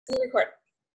Record.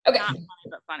 Okay. Not funny,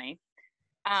 but funny.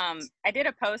 I did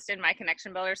a post in my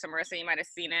connection builder, so Marissa, you might have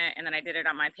seen it, and then I did it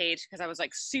on my page because I was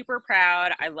like super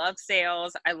proud. I love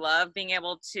sales. I love being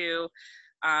able to,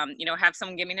 have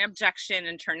someone give me an objection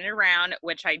and turn it around,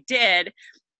 which I did.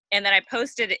 And then I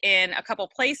posted in a couple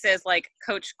places like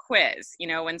Coach Quiz,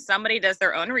 when somebody does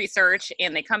their own research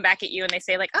and they come back at you and they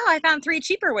say like, oh, I found 3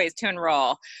 cheaper ways to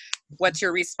enroll. What's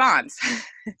your response?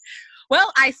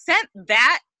 Well, I sent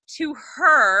that to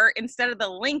her instead of the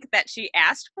link that she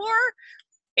asked for.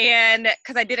 And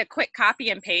because I did a quick copy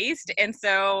and paste. And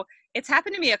so it's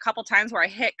happened to me a couple times where I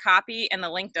hit copy and the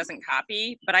link doesn't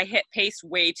copy, but I hit paste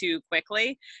way too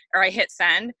quickly, or I hit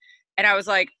send. And I was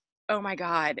like, oh my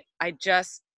God,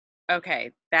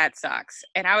 okay, that sucks.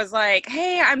 And I was like,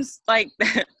 hey, I'm like,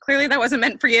 clearly that wasn't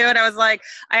meant for you. And I was like,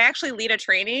 I actually lead a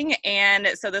training. And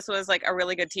so this was like a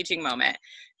really good teaching moment.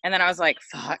 And then I was like,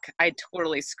 fuck, I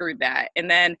totally screwed that. And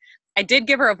then I did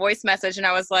give her a voice message and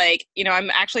I was like, I'm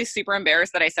actually super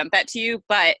embarrassed that I sent that to you,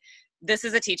 but this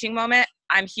is a teaching moment.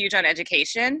 I'm huge on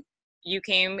education. You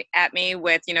came at me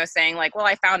with, saying like, well,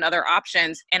 I found other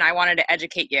options and I wanted to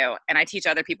educate you and I teach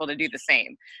other people to do the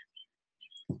same.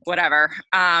 Whatever.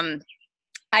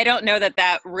 I don't know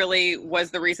that really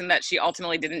was the reason that she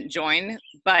ultimately didn't join,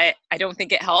 but I don't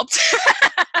think it helped.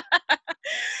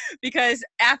 Because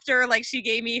after she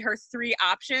gave me her 3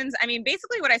 options, I mean,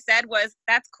 basically what I said was,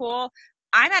 that's cool.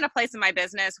 I'm at a place in my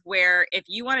business where if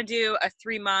you want to do a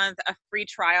 3-month, a free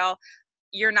trial,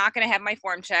 you're not going to have my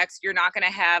form checks. You're not going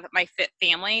to have my fit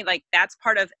family. That's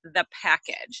part of the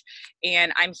package.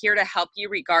 And I'm here to help you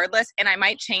regardless. And I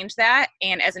might change that.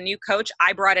 And as a new coach,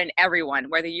 I brought in everyone,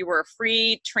 whether you were a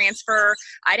free transfer,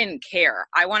 I didn't care.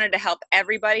 I wanted to help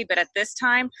everybody. But at this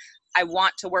time, I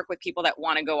want to work with people that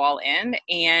want to go all in,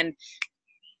 and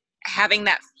having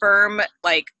that firm,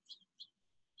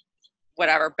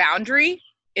 boundary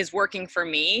is working for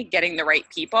me, getting the right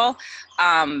people.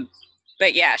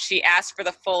 But yeah, she asked for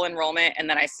the full enrollment and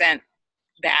then I sent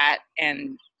that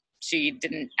and she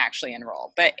didn't actually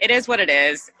enroll, but it is what it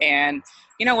is. And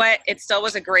you know what? It still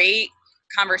was a great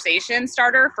conversation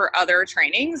starter for other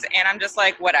trainings. And I'm just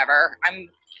like, whatever.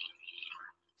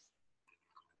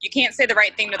 You can't say the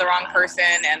right thing to the wrong person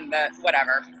and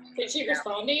whatever. Did she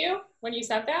respond to you when you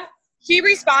sent that? She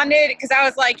responded because I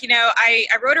was like, I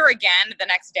wrote her again the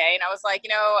next day and I was like,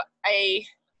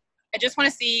 I just want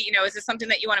to see, is this something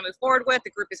that you want to move forward with?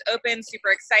 The group is open, super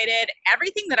excited.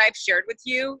 Everything that I've shared with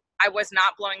you, I was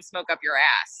not blowing smoke up your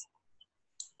ass.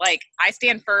 I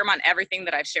stand firm on everything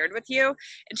that I've shared with you.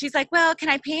 And she's like, well, can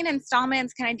I pay in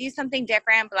installments? Can I do something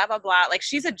different? Blah, blah, blah.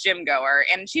 She's a gym goer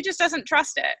and she just doesn't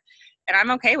trust it. And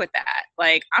I'm okay with that.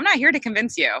 I'm not here to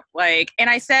convince you. And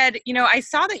I said, I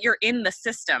saw that you're in the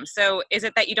system. So is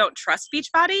it that you don't trust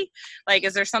Beachbody?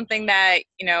 Is there something that,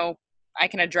 I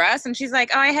can address? And she's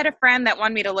like, oh, I had a friend that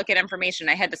wanted me to look at information.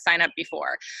 I had to sign up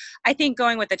before. I think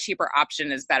going with a cheaper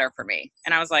option is better for me.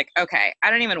 And I was like, okay, I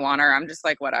don't even want her. I'm just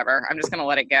like, whatever. I'm just going to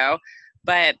let it go.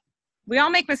 But we all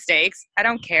make mistakes. I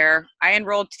don't care. I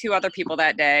enrolled 2 other people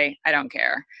that day. I don't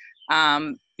care.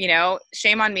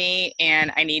 Shame on me.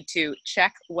 And I need to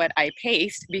check what I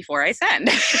paste before I send.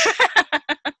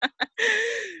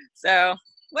 So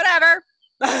whatever.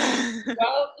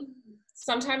 Well,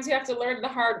 sometimes you have to learn the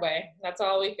hard way. That's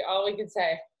all we can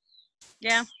say.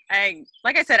 Yeah.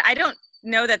 Like I said, I don't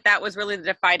know that was really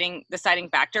the deciding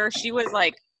factor. She was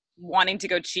wanting to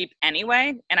go cheap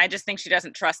anyway. And I just think she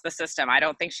doesn't trust the system. I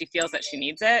don't think she feels that she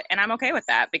needs it. And I'm okay with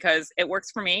that because it works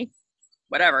for me.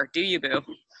 Whatever. Do you, boo?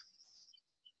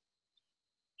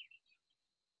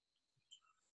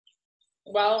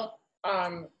 Well,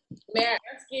 may I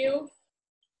ask you,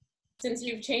 since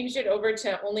you've changed it over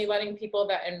to only letting people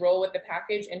that enroll with the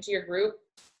package into your group,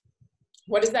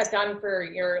 what has that done for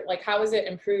your, how has it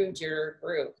improved your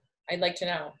group? I'd like to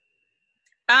know.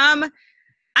 I'm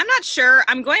not sure.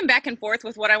 I'm going back and forth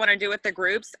with what I want to do with the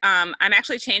groups. I'm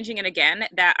actually changing it again,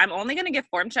 that I'm only going to give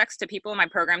form checks to people in my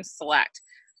program select.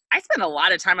 I spend a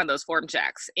lot of time on those form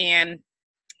checks, and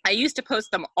I used to post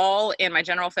them all in my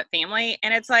general fit family.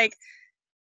 And it's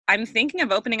I'm thinking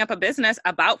of opening up a business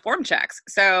about form checks.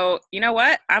 So you know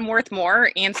what? I'm worth more.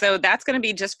 And so that's going to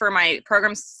be just for my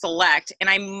program select. And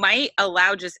I might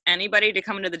allow just anybody to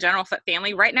come into the general fit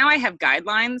family. Right now I have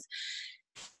guidelines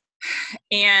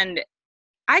and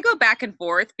I go back and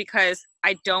forth because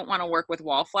I don't want to work with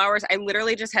wallflowers. I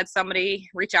literally just had somebody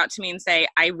reach out to me and say,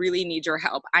 I really need your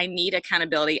help. I need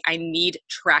accountability. I need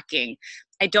tracking.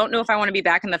 I don't know if I want to be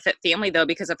back in the fit family though,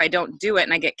 because if I don't do it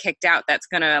and I get kicked out, that's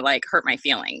going to hurt my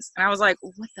feelings. And I was like,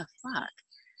 what the fuck?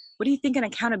 What do you think an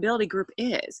accountability group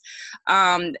is?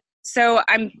 So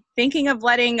I'm thinking of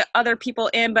letting other people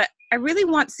in, but I really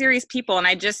want serious people, and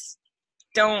I just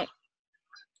don't.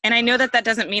 And I know that that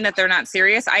doesn't mean that they're not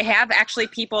serious. I have actually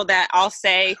people that I'll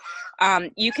say,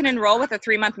 you can enroll with a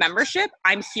 3-month membership.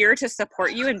 I'm here to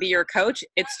support you and be your coach.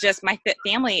 It's just my Fit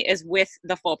Family is with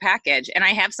the full package. And I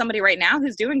have somebody right now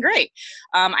who's doing great.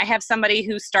 I have somebody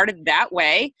who started that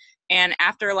way. And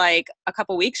after like a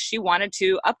couple weeks, she wanted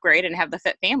to upgrade and have the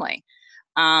Fit Family.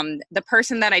 The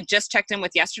person that I just checked in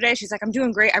with yesterday, she's like, I'm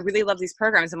doing great. I really love these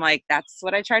programs. I'm like, that's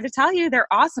what I tried to tell you. They're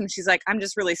awesome. She's like, I'm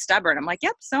just really stubborn. I'm like,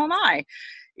 yep, so am I.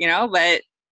 But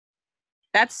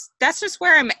that's just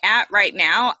where I'm at right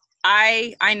now.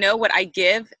 I know what I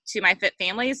give to my Fit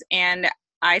Families, and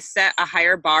I set a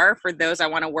higher bar for those I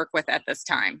want to work with at this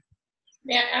time.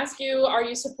 May I ask you, are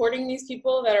you supporting these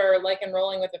people that are like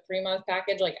enrolling with a 3-month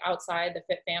package, like outside the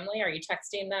Fit Family? Are you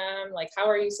texting them? Like, how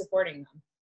are you supporting them?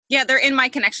 Yeah, they're in my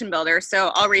connection builder.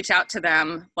 So I'll reach out to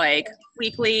them like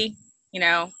weekly,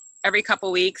 every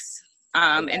couple weeks.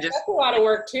 And just, that's a lot of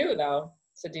work too, though,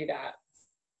 to do that.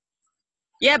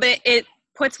 Yeah, but it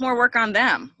puts more work on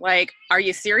them. Like, are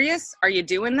you serious? Are you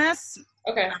doing this?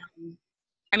 Okay.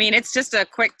 It's just a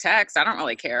quick text. I don't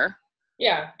really care.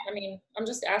 Yeah. I'm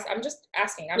just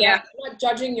asking. I'm not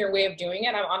judging your way of doing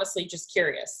it. I'm honestly just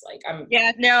curious.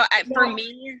 For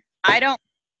me, I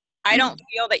don't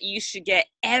feel that you should get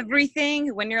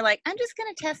everything when you're like, I'm just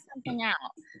going to test something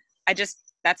out.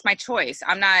 That's my choice.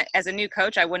 I'm not, as a new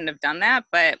coach, I wouldn't have done that,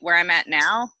 but where I'm at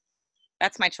now,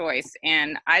 that's my choice.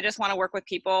 And I just want to work with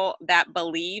people that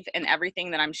believe in everything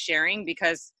that I'm sharing,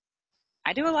 because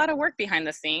I do a lot of work behind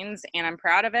the scenes and I'm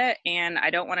proud of it. And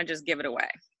I don't want to just give it away.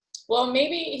 Well,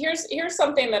 maybe here's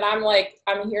something that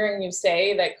I'm hearing you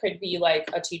say that could be like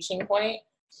a teaching point.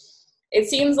 It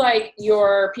seems like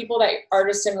your people that are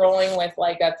just enrolling with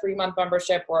like a 3-month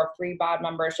membership or a free bod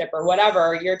membership or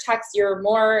whatever, you're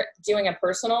more doing a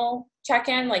personal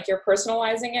check-in, like you're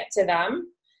personalizing it to them.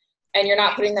 And you're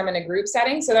not putting them in a group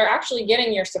setting. So they're actually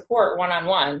getting your support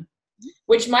one-on-one,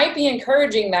 which might be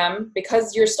encouraging them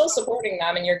because you're still supporting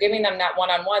them and you're giving them that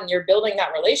one-on-one, you're building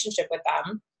that relationship with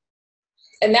them.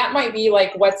 And that might be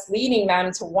like what's leading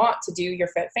them to want to do your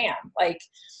Fit Fam.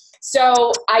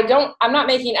 So I'm not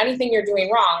making anything you're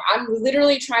doing wrong. I'm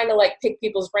literally trying to like pick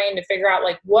people's brain to figure out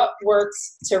like what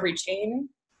works to retain,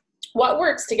 what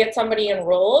works to get somebody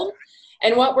enrolled,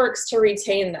 and what works to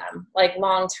retain them like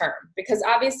long term. Because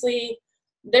obviously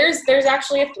there's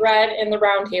actually a thread in the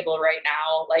roundtable right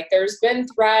now. Like there's been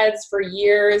threads for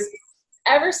years,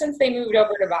 ever since they moved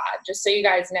over to bod, just so you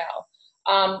guys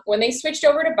know. When they switched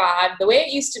over to bod, the way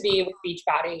it used to be with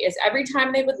Beachbody is every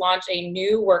time they would launch a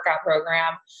new workout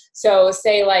program, so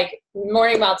say like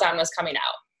Morning Meltdown was coming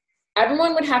out,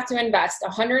 everyone would have to invest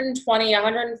 $120,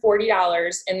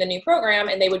 $140 in the new program,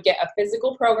 and they would get a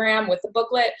physical program with the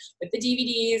booklet, with the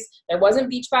DVDs. There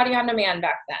wasn't Beachbody on demand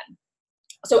back then.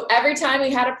 So every time we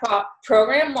had a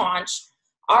program launch,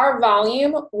 our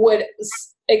volume would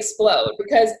explode,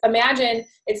 because imagine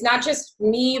it's not just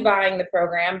me buying the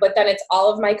program, but then it's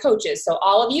all of my coaches. So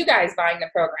all of you guys buying the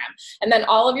program, and then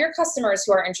all of your customers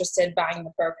who are interested buying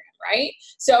the program, right?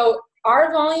 So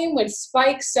our volume would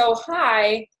spike so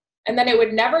high, and then it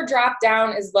would never drop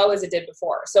down as low as it did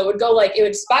before. So it would go like, it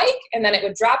would spike and then it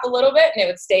would drop a little bit and it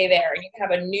would stay there. And you can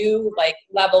have a new like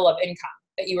level of income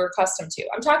that you were accustomed to.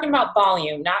 I'm talking about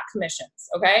volume, not commissions,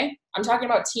 okay? I'm talking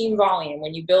about team volume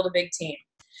when you build a big team.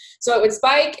 So it would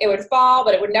spike, it would fall,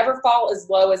 but it would never fall as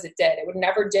low as it did. It would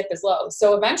never dip as low.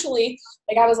 So eventually,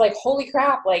 like I was like, holy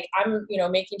crap, like I'm,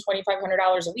 making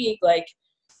 $2,500 a week. Like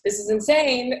this is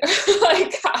insane.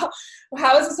 Like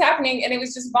how is this happening? And it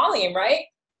was just volume, right?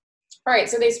 All right,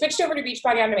 so they switched over to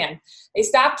Beachbody On Demand. They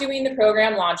stopped doing the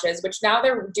program launches, which now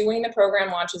they're doing the program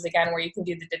launches again where you can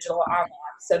do the digital on-app.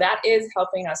 So that is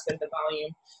helping us with the volume.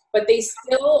 But they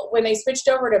still, when they switched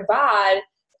over to bod,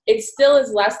 it still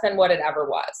is less than what it ever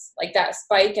was, like that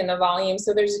spike in the volume.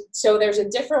 So there's a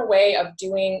different way of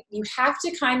doing, you have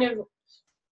to kind of,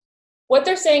 what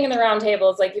they're saying in the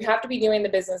roundtable is like you have to be doing the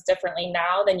business differently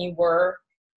now than you were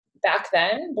back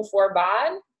then before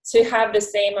bod to have the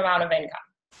same amount of income.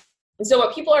 And so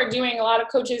what people are doing, a lot of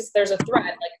coaches, there's a thread,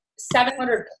 like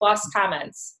 700 plus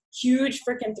comments, huge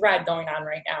freaking thread going on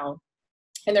right now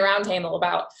in the roundtable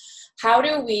about how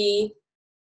do we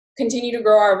continue to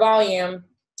grow our volume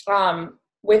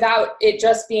without it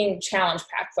just being challenge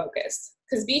pack focused.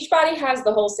 Because Beachbody has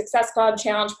the whole Success Club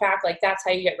challenge pack, like that's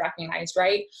how you get recognized,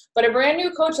 right? But a brand new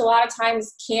coach a lot of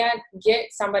times can't get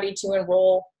somebody to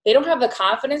enroll. They don't have the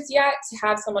confidence yet to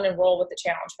have someone enroll with the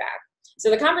challenge pack. So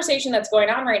the conversation that's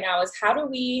going on right now is how do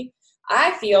we,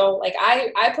 I feel like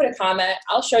I put a comment,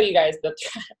 I'll show you guys the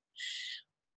thread.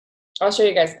 I'll show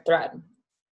you guys the thread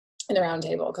in the round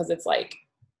table, because it's like,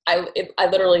 I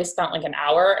literally spent like an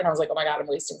hour and I was like, oh my God, I'm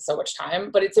wasting so much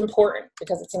time, but it's important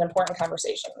because it's an important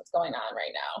conversation that's going on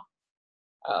right now.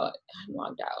 Oh, I'm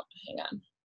logged out. Hang on.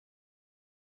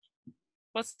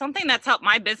 Well, something that's helped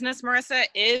my business, Marissa,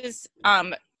 is,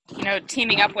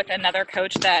 teaming up with another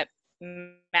coach that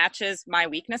matches my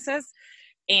weaknesses.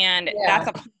 And that's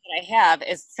a plan that I have,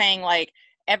 is saying, like,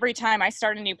 every time I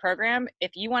start a new program,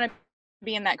 if you want to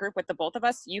be in that group with the both of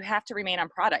us, you have to remain on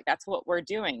product. That's what we're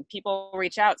doing. People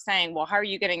reach out saying, well, how are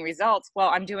you getting results? Well,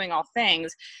 I'm doing all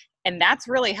things. And that's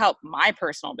really helped my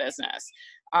personal business,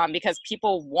 because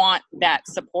people want that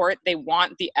support. They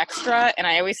want the extra. And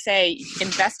I always say,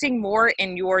 investing more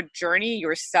in your journey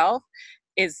yourself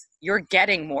is, you're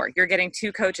getting more. You're getting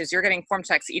 2 coaches. You're getting form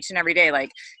checks each and every day.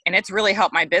 And it's really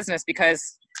helped my business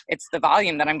because it's the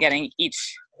volume that I'm getting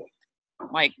each.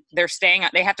 Like,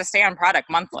 they have to stay on product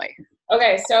monthly.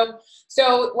 Okay,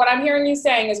 so what I'm hearing you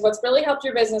saying is, what's really helped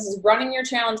your business is running your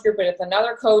challenge group with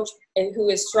another coach who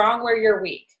is strong where you're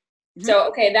weak. Mm-hmm. So,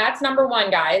 okay, that's number 1,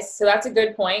 guys. So that's a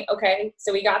good point. Okay,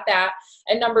 so we got that.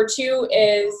 And number 2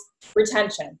 is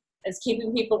retention. Is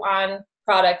keeping people on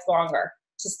product longer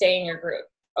to stay in your group.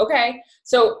 Okay,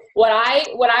 so what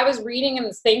I was reading,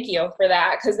 and thank you for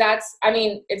that, because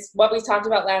it's what we talked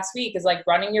about last week, is like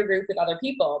running your group with other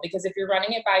people. Because if you're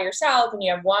running it by yourself and you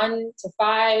have 1 to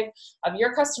 5 of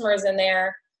your customers in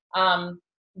there,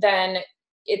 then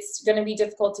it's going to be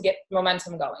difficult to get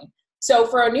momentum going. So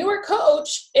for a newer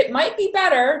coach, it might be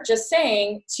better, just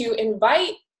saying, to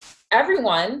invite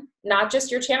everyone, not just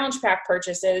your challenge pack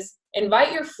purchases,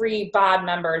 invite your free BOD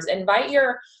members, invite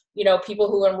your people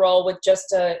who enroll with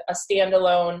just a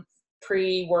standalone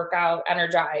pre-workout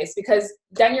Energize, because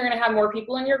then you're going to have more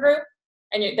people in your group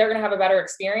and they're going to have a better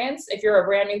experience if you're a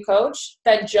brand new coach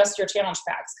than just your challenge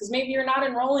packs. Because maybe you're not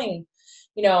enrolling,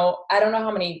 I don't know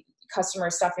how many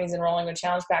customers Stephanie's enrolling with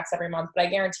challenge packs every month, but I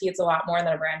guarantee it's a lot more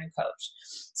than a brand new coach.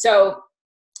 So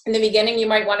in the beginning, you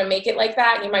might want to make it like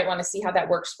that, and you might want to see how that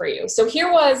works for you. So here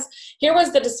was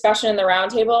the discussion in the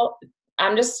roundtable.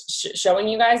 I'm just showing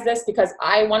you guys this because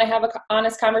I want to have an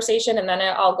honest conversation, and then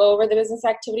I'll go over the business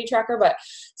activity tracker. But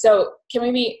so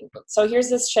here's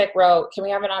this chick wrote, can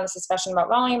we have an honest discussion about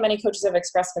volume? Many coaches have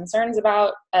expressed concerns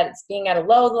about it's being at a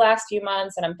low the last few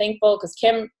months. And I'm thankful because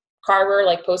Kim Carver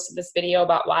posted this video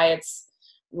about why it's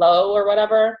low or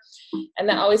whatever. And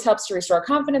that always helps to restore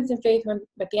confidence and faith when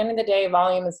at the end of the day,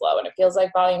 volume is low. And it feels like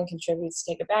volume contributes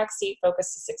to take a back seat.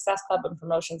 Focus to Success Club and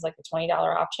promotions like the $20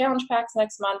 off challenge packs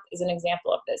next month is an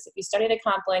example of this. If you study the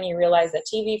comp plan, you realize that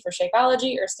TV for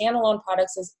Shakeology or standalone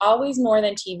products is always more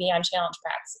than TV on challenge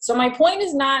packs. So my point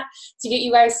is not to get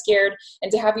you guys scared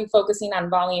and to have you focusing on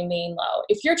volume being low.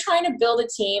 If you're trying to build a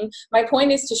team, my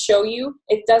point is to show you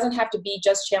it doesn't have to be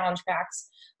just challenge packs.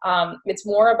 It's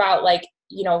more about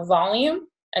volume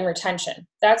and retention.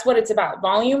 That's what it's about,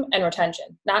 volume and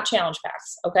retention, not challenge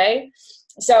packs, okay?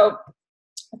 So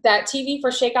that TV for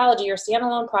Shakeology or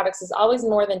standalone products is always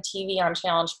more than TV on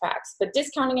challenge packs, but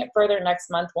discounting it further next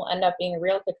month will end up being a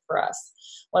real hit for us.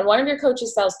 When one of your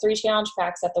coaches sells 3 challenge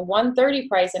packs at the $130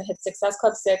 price and hits Success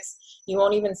Club 6, you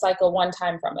won't even cycle one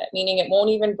time from it, meaning it won't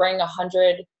even bring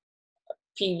 100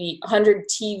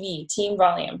 TV, team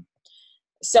volume.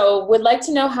 So would like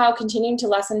to know how continuing to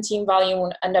lessen team volume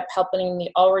would end up helping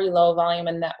the already low volume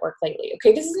in network lately.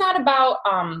 Okay, this is not about,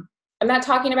 I'm not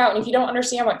talking about, and if you don't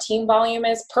understand what team volume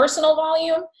is, personal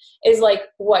volume is like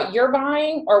what you're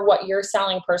buying or what you're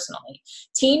selling personally.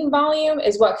 Team volume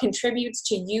is what contributes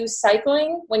to you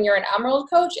cycling when you're an Emerald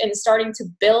coach and starting to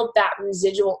build that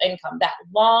residual income, that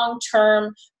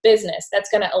long-term business that's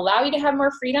going to allow you to have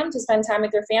more freedom to spend time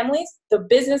with your families. The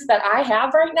business that I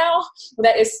have right now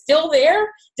that is still there,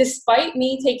 despite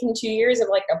me taking 2 years of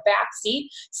a back seat,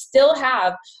 still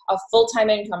have a full-time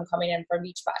income coming in from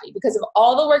Beachbody because of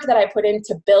all the work that I put in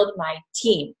to build my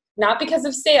team. Not because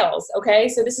of sales, okay?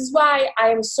 So this is why I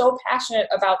am so passionate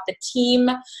about the team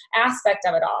aspect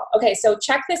of it all. Okay, so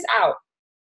check this out.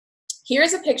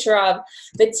 Here's a picture of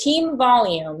the team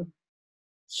volume.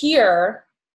 Here,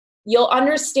 you'll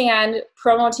understand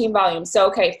promo team volume. So,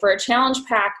 okay, for a challenge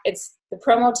pack, it's the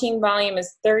promo team volume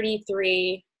is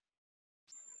 33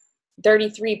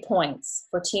 points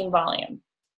for team volume.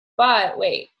 But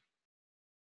wait.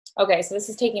 Okay, so this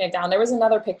is taking it down. There was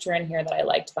another picture in here that I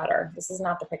liked better. This is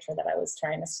not the picture that I was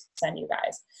trying to send you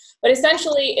guys. But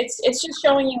essentially, it's just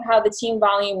showing you how the team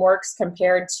volume works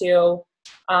compared to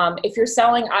if you're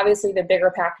selling, obviously, the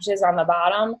bigger packages on the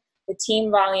bottom, the team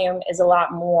volume is a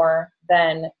lot more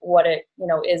than what it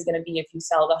is going to be if you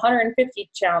sell the 150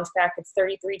 challenge pack. It's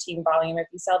 33 team volume. If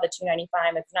you sell the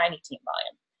 295, it's 90 team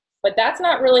volume. But that's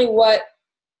not really what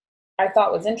I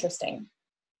thought was interesting.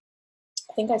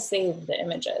 I think I saved the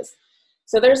images.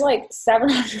 So there's like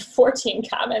 714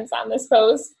 comments on this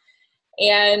post.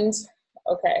 And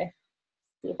okay,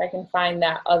 see if I can find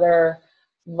that other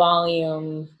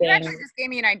volume thing. You actually just gave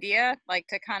me an idea, like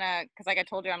to kind of, because like I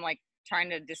told you, I'm like trying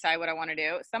to decide what I want to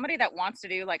do. Somebody that wants to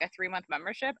do like a 3-month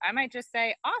membership, I might just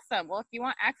say, awesome. Well, if you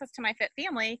want access to my fit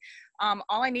family,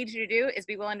 all I need you to do is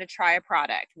be willing to try a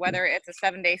product, whether it's a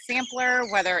 7-day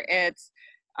sampler, whether it's,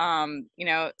 you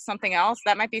know, something else.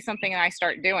 That might be something that I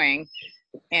start doing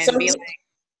and So, be like.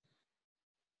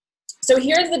 So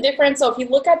here's the difference. So if you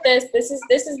look at this, this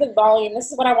is the volume.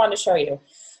 This is what I wanted to show you.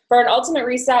 For an Ultimate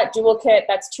Reset Dual Kit,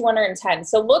 that's 210.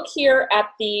 So look here at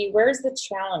the, where's the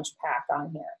challenge pack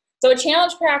on here? So a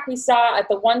challenge pack we saw at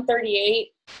the 138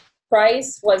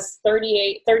 price was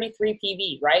 33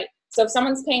 PV, right? So if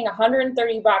someone's paying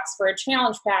 130 bucks for a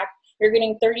challenge pack, you're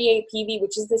getting 38 PV,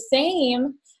 which is the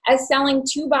same as selling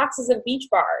 2 boxes of Beach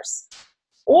Bars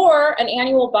or an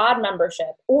annual BOD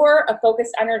membership or a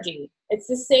Focused Energy. It's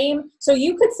the same. So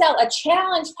you could sell a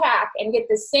challenge pack and get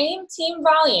the same team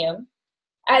volume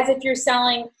as if you're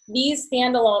selling these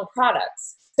standalone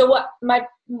products. So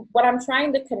what I'm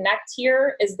trying to connect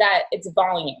here is that it's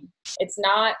volume. It's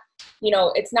not, you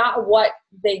know, it's not what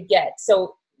they get.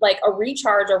 So like a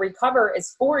recharge or recover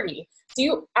is 40.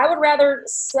 I would rather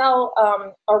sell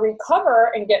a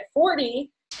recover and get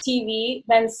 40 TV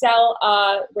than sell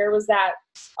where was that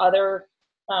other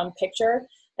picture?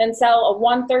 Then sell a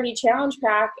 130 challenge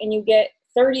pack and you get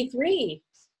 33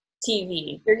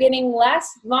 TV. You're getting less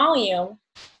volume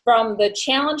from the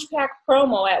challenge pack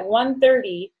promo at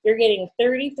 130. You're getting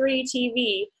 33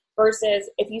 TV versus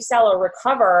if you sell a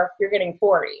recover, you're getting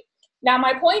 40. Now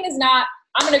my point is not,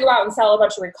 I'm going to go out and sell a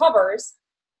bunch of recovers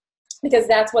because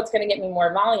that's what's going to get me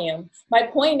more volume. My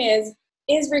point is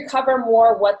recover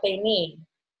more what they need?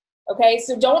 Okay,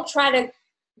 so don't try to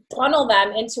funnel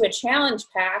them into a challenge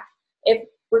pack if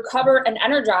recover and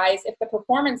energize if the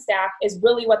performance stack is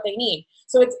really what they need.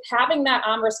 So it's having that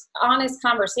honest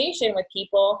conversation with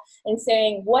people and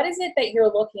saying, what is it that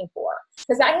you're looking for?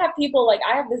 Because I have people like,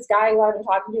 I have this guy who I've been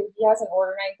talking to, he hasn't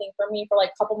ordered anything from me for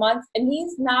like a couple months, and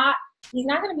he's not going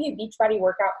to be a Beachbody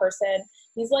workout person.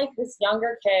 He's like this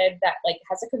younger kid that like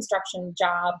has a construction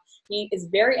job. He is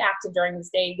very active during his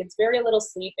day, he gets very little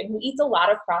sleep, and he eats a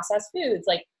lot of processed foods,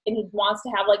 like, and he wants to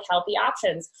have like healthy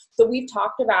options. So we've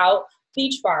talked about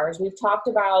Beach Bars. We've talked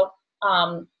about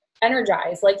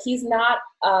Energize. Like he's not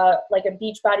like a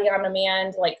Beachbody on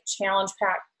demand, like challenge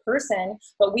pack person,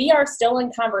 but we are still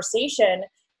in conversation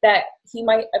that he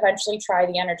might eventually try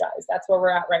the Energize. That's where we're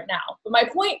at right now. But my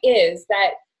point is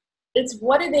that it's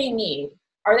what do they need?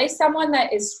 Are they someone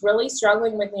that is really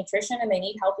struggling with nutrition and they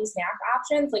need healthy snack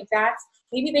options? Like that's,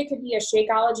 maybe they could be a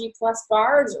Shakeology plus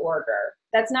bars order.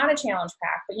 That's not a challenge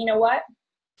pack, but you know what?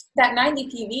 That 90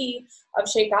 PV of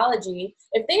Shakeology,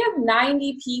 if they have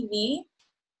 90 PV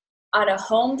on a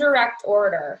home direct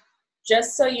order,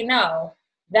 just so you know,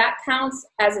 that counts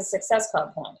as a Success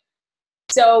Club point.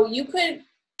 So you could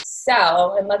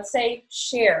sell and let's say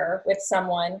share with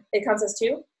someone. It counts as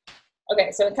 2?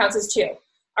 Okay, so it counts as 2.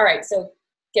 All right, so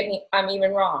I'm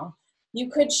even wrong. You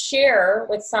could share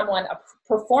with someone a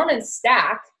performance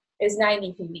stack is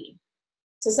 90 PV.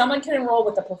 So someone can enroll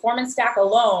with the performance stack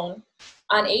alone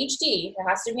on HD, it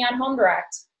has to be on home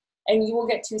direct, and you will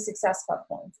get 2 Success Club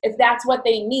points if that's what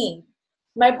they need.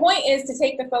 My point is to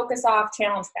take the focus off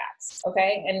challenge packs,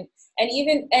 okay?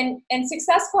 And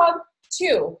Success Club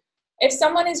too. If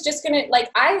someone is just gonna, like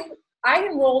I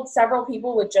enrolled several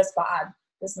people with just BOD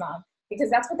this month because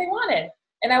that's what they wanted.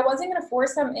 And I wasn't gonna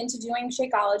force them into doing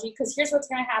Shakeology because here's what's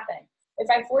gonna happen. If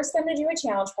I force them to do a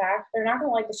challenge pack, they're not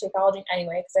gonna like the Shakeology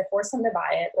anyway because I forced them to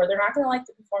buy it, or they're not gonna like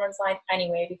the performance line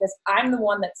anyway because I'm the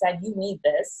one that said you need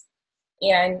this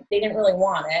and they didn't really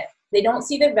want it. They don't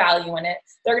see the value in it.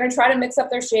 They're gonna try to mix up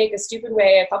their shake a stupid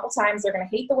way a couple times. They're gonna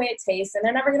hate the way it tastes and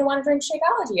they're never gonna wanna drink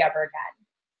Shakeology ever again.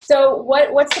 So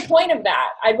what's the point of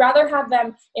that? I'd rather have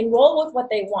them enroll with what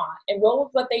they want, enroll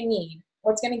with what they need,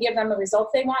 what's gonna give them the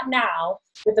results they want now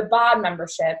with the BOD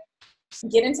membership,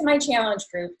 get into my challenge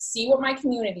group, see what my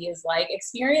community is like,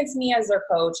 experience me as their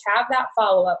coach, have that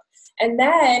follow-up, and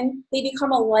then they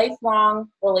become a lifelong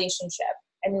relationship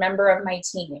and member of my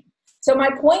team. So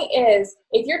my point is,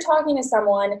 if you're talking to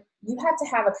someone, you have to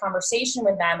have a conversation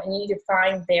with them and you need to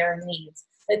find their needs.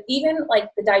 But even like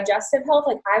the digestive health,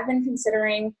 like I've been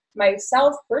considering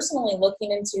myself personally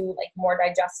looking into like more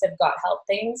digestive gut health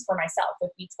things for myself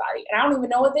with Beachbody. And I don't even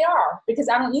know what they are because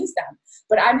I don't use them.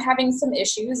 But I'm having some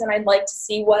issues and I'd like to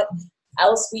see what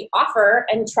else we offer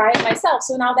and try it myself.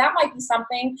 So now that might be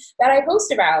something that I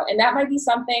post about, and that might be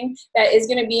something that is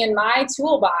going to be in my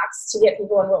toolbox to get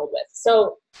people enrolled with.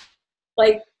 So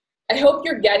like, I hope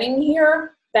you're getting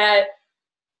here that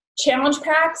challenge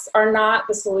packs are not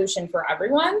the solution for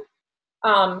everyone.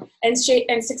 And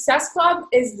Success Club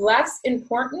is less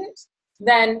important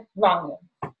than volume,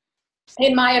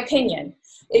 in my opinion.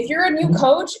 If you're a new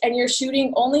coach and you're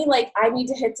shooting only like, I need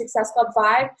to hit Success Club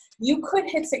 5, you could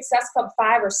hit Success Club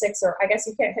 5 or 6, or I guess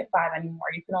you can't hit 5 anymore.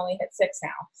 You can only hit 6 now.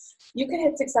 You could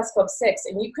hit Success Club 6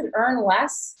 and you could earn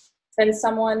less than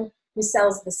someone who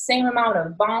sells the same amount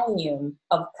of volume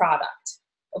of product.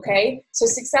 Okay? So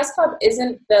Success Club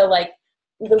isn't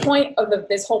the point of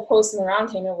this whole post in the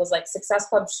roundtable was like, Success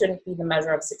Club shouldn't be the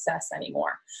measure of success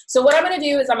anymore. So what I'm going to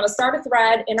do is I'm going to start a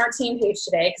thread in our team page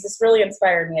today, because this really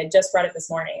inspired me. I just read it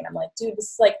this morning and I'm like, dude,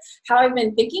 this is like how I've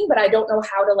been thinking, but I don't know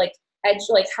how to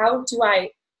how do I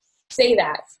say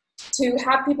that? To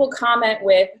have people comment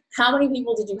with, how many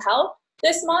people did you help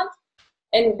this month?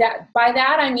 And that, by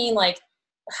that, I mean like,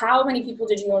 how many people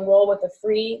did you enroll with a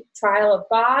free trial of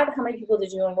BOD? How many people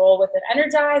did you enroll with an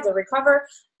Energize or Recover?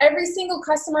 Every single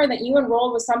customer that you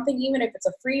enrolled with something, even if it's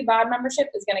a free BOD membership,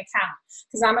 is going to count.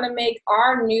 Because I'm going to make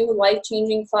our new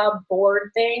life-changing club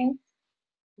board thing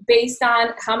based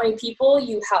on how many people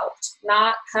you helped,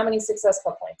 not how many Success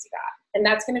Club points you got. And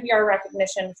that's going to be our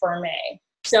recognition for May.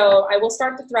 So I will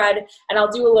start the thread, and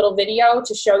I'll do a little video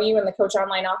to show you in the Coach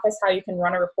Online office how you can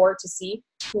run a report to see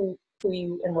who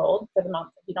you enrolled for the month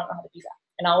if you don't know how to do that.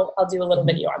 And I'll do a little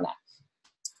video on that.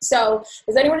 So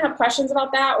does anyone have questions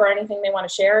about that or anything they want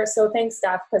to share? So thanks,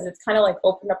 Steph, because it's kind of like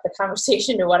opened up the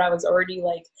conversation to what I was already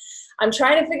like, I'm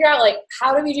trying to figure out like,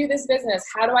 how do we do this business?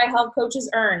 How do I help coaches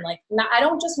earn? Like, I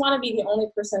don't just want to be the only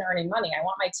person earning money. I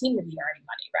want my team to be earning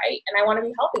money, right? And I want to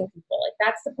be helping people. Like,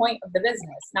 that's the point of the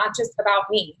business, not just about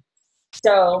me.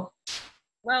 So.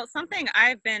 Well, something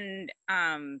I've been,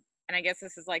 and I guess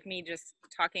this is like me just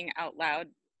talking out loud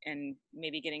and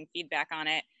maybe getting feedback on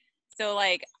it. So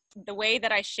like the way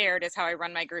that I shared is how I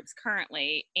run my groups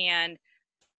currently. And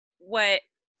what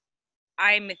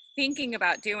I'm thinking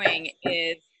about doing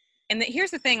is, and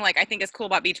here's the thing, like I think is cool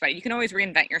about Beachbody. You can always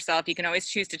reinvent yourself. You can always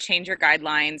choose to change your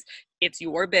guidelines. It's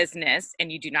your business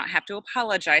and you do not have to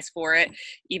apologize for it.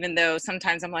 Even though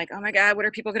sometimes I'm like, oh my God, what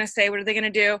are people going to say? What are they going to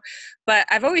do? But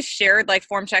I've always shared like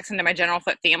form checks into my General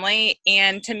Fit family.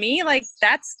 And to me, like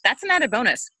that's an added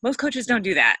bonus. Most coaches don't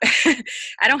do that.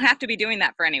 I don't have to be doing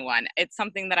that for anyone. It's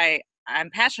something that I'm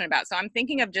passionate about. So I'm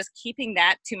thinking of just keeping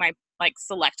that to my like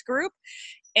select group,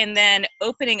 and then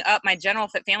opening up my General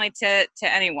Fit family to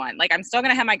anyone. Like I'm still going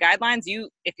to have my guidelines.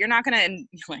 If you're not going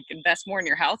to like invest more in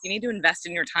your health, you need to invest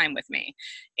in your time with me.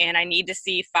 And I need to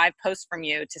see 5 posts from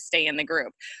you to stay in the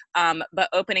group. But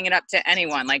opening it up to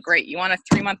anyone, like, great, you want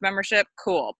a 3-month membership?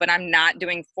 Cool. But I'm not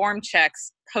doing form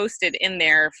checks posted in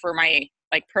there for my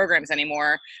like programs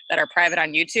anymore that are private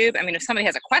on YouTube. I mean, if somebody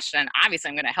has a question, obviously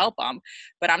I'm going to help them,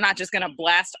 but I'm not just going to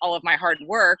blast all of my hard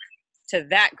work to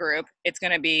that group. It's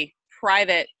going to be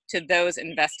private to those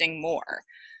investing more.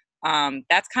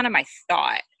 That's kind of my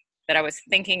thought that I was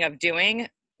thinking of doing,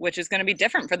 which is going to be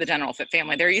different for the General Fit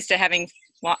family. They're used to having,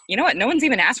 well, you know what? No one's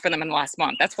even asked for them in the last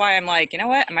month. That's why I'm like, you know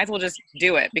what? I might as well just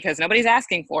do it because nobody's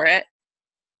asking for it.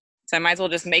 So I might as well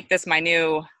just make this my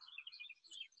new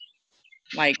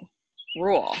like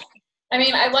rule. I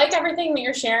mean, I like everything that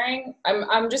you're sharing.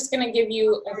 I'm just going to give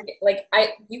you like,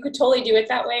 you could totally do it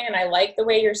that way. And I like the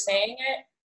way you're saying it.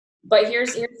 But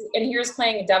here's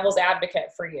playing devil's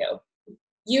advocate for you.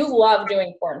 You love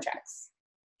doing form checks.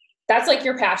 That's like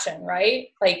your passion, right?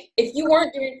 Like if you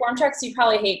weren't doing form checks, you'd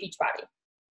probably hate Beachbody.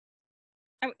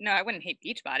 No, I wouldn't hate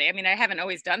Beachbody. I mean, I haven't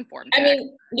always done form checks. I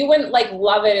mean, you wouldn't like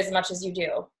love it as much as you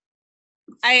do.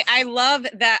 I love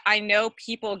that I know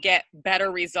people get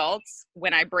better results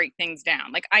when I break things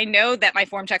down. Like I know that my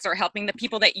form checks are helping the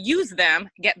people that use them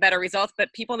get better results,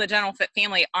 but people in the General Fit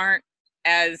family aren't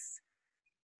as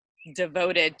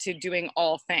devoted to doing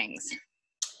all things.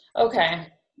 Okay.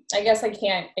 I guess I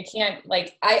can't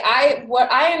like, what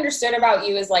I understood about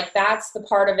you is like, that's the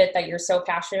part of it that you're so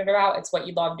passionate about. It's what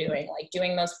you love doing, like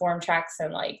doing those form checks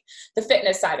and like the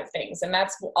fitness side of things. And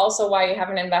that's also why you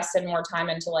haven't invested more time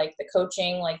into like the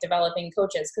coaching, like developing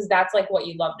coaches. Cause that's like what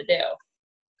you love to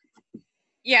do.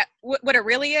 Yeah. What it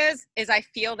really is I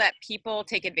feel that people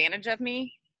take advantage of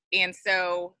me. And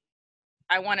so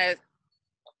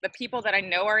the people that I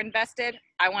know are invested,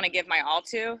 I want to give my all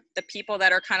to. The people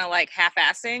that are kind of like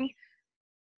half-assing,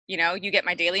 you know, you get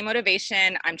my daily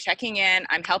motivation, I'm checking in,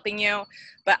 I'm helping you,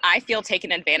 but I feel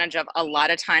taken advantage of a lot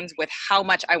of times with how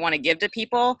much I want to give to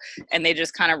people, and they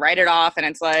just kind of write it off, and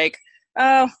it's like,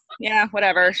 oh, yeah,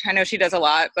 whatever. I know she does a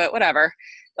lot, but whatever.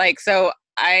 Like, so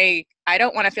I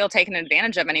don't want to feel taken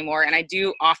advantage of anymore. And I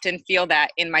do often feel that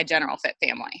in my general fit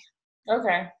family.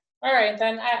 Okay. All right.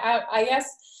 Then I guess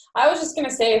I was just going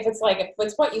to say, if it's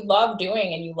what you love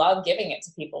doing and you love giving it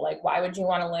to people, like, why would you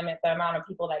want to limit the amount of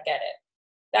people that get it?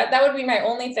 That would be my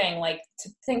only thing, like, to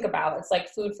think about. It's like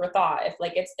food for thought.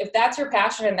 If that's your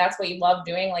passion and that's what you love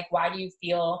doing, like, why do you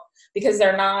feel, because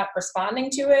they're not responding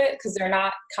to it, because they're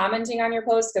not commenting on your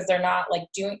posts, because they're not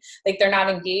they're not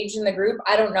engaged in the group.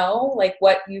 I don't know, like,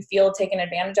 what you feel taken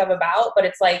advantage of about, but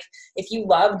it's like, if you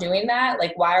love doing that,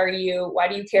 like, why do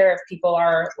you care if people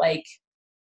are like,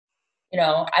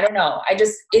 I don't know.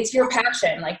 It's your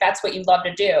passion. Like, that's what you love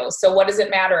to do. So what does it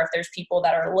matter if there's people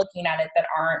that are looking at it that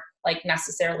aren't like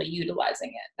necessarily utilizing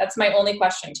it? That's my only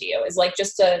question to you, is like,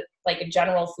 just a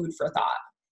general food for thought.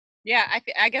 Yeah,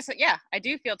 I guess, yeah, I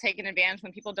do feel taken advantage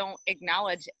when people don't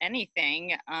acknowledge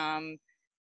anything. And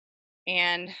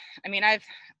I mean, I've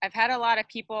had a lot of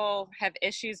people have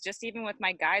issues just even with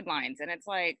my guidelines, and it's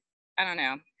like, I don't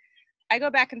know. I go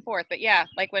back and forth, but yeah,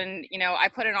 like when, I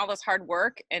put in all this hard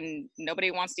work and nobody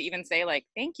wants to even say like,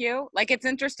 thank you. Like, it's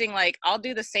interesting. Like, I'll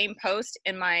do the same post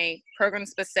in my program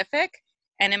specific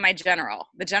and in my general.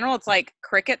 The general, it's like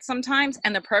cricket sometimes,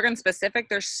 and the program specific,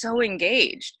 they're so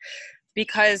engaged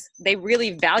because they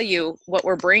really value what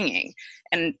we're bringing.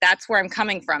 And that's where I'm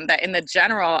coming from, that in the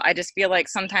general, I just feel like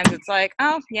sometimes it's like,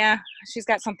 oh yeah, she's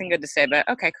got something good to say, but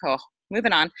okay, cool,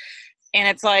 moving on. And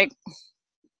it's like,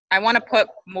 I want to put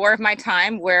more of my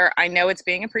time where I know it's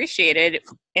being appreciated,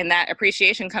 and that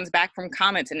appreciation comes back from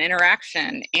comments and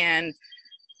interaction and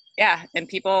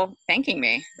people thanking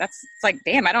me. It's like,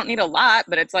 damn, I don't need a lot,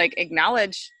 but it's like,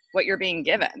 acknowledge what you're being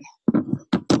given.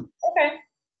 Okay.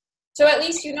 So at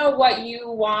least you know what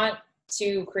you want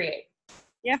to create.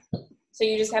 Yeah. So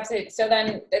you just have to, so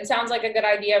then it sounds like a good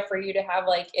idea for you to have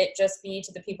like it just be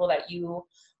to the people that you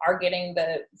are getting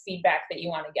the feedback that you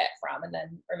want to get from, and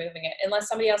then removing it, unless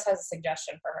somebody else has a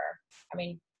suggestion for her. I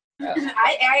mean,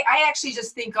 I actually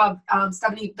just think of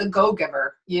Stephanie, the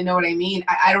Go-Giver. You know what I mean?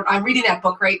 I'm reading that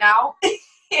book right now,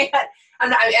 and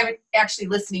I'm actually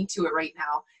listening to it right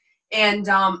now. And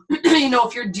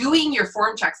if you're doing your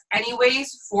form checks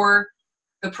anyways for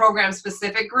the program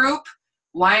specific group,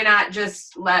 why not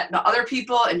just let the other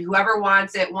people and whoever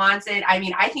wants it? I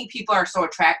mean, I think people are so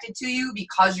attracted to you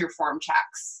because your form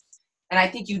checks. And I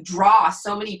think you draw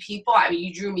so many people. I mean,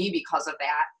 you drew me because of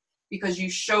that, because you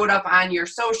showed up on your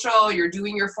social, you're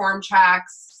doing your form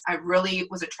checks. I really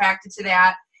was attracted to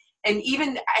that. And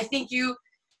even I think you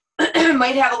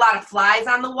might have a lot of flies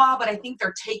on the wall, but I think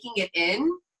they're taking it in.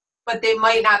 But they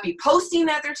might not be posting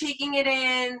that they're taking it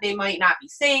in. They might not be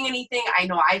saying anything. I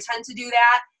know I tend to do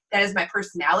that. That is my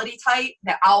personality type,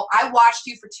 that I watched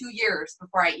you for 2 years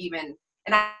before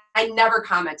I never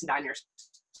commented on your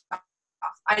stuff.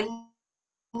 I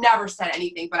never said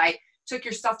anything, but I took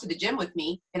your stuff to the gym with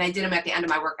me, and I did them at the end of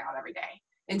my workout every day.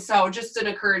 And so just an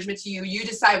encouragement to you, you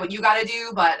decide what you got to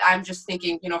do, but I'm just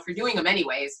thinking, if you're doing them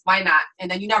anyways, why not?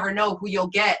 And then you never know who you'll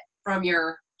get from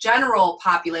your general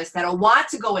populace that'll want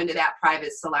to go into that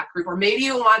private select group, or maybe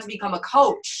you'll want to become a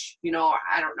coach,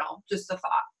 I don't know, just a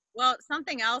thought. Well,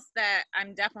 something else that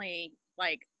I'm definitely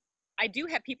like, I do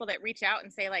have people that reach out and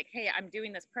say like, hey, I'm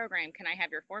doing this program. Can I have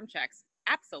your form checks?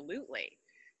 Absolutely.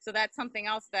 So that's something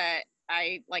else that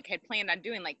I like had planned on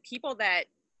doing. Like, people that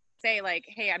say like,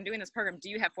 hey, I'm doing this program. Do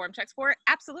you have form checks for it?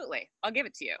 Absolutely. I'll give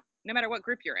it to you no matter what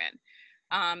group you're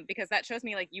in. Because that shows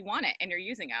me like you want it and you're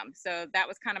using them. So that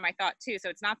was kind of my thought too. So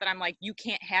it's not that I'm like, you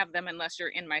can't have them unless you're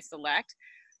in my select,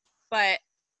 but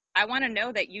I want to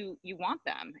know that you want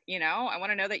them, I want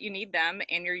to know that you need them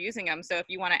and you're using them. So if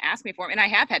you want to ask me for them, and I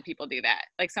have had people do that.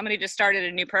 Like, somebody just started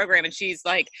a new program and she's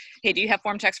like, hey, do you have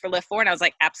form checks for Lift 4? And I was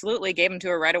like, absolutely, gave them to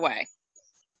her right away.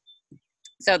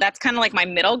 So that's kind of like my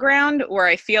middle ground, where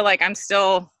I feel like I'm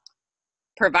still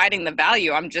providing the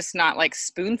value. I'm just not like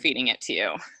spoon feeding it to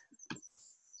you. I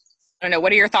don't know.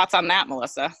 What are your thoughts on that,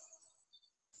 Melissa?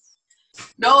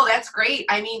 No, that's great.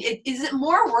 I mean, is it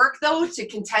more work, though, to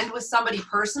contend with somebody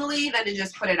personally than to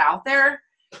just put it out there?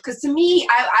 Because to me,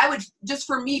 I would, just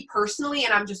for me personally,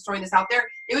 and I'm just throwing this out there,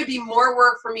 it would be more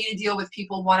work for me to deal with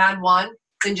people one-on-one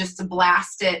than just to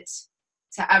blast it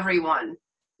to everyone.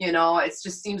 It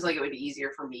just seems like it would be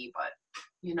easier for me, but,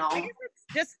 I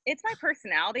guess it's my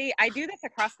personality. I do this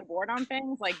across the board on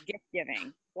things like gift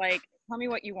giving. Like, tell me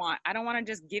what you want. I don't want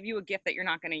to just give you a gift that you're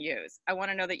not going to use. I want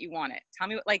to know that you want it. Tell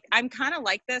me like, I'm kind of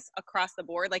like this across the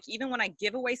board. Like, even when I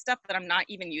give away stuff that I'm not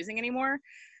even using anymore,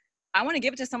 I want to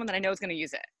give it to someone that I know is going to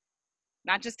use it,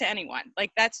 not just to anyone.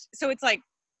 Like, so it's like,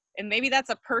 and maybe that's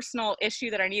a personal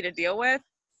issue that I need to deal with,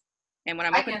 And when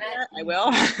I'm open to that, I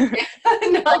will.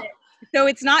 No. So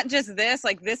it's not just this,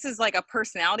 like, this is like a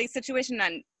personality situation,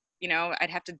 and, you know, I'd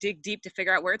have to dig deep to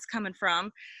figure out where it's coming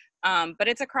from. But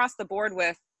it's across the board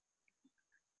with,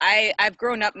 I've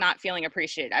grown up not feeling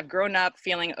appreciated. I've grown up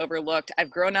feeling overlooked. I've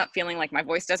grown up feeling like my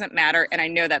voice doesn't matter. And I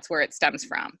know that's where it stems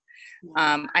from.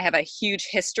 I have a huge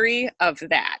history of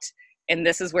that. And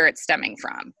this is where it's stemming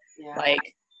from. Yeah.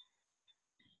 Like,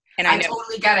 and I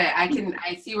totally get it.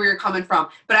 I see where you're coming from,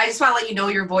 but I just want to let you know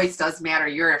your voice does matter.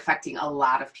 You're affecting a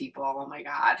lot of people. Oh my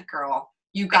God, girl,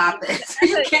 you got this. Are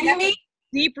you kidding me?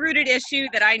 Deep-rooted issue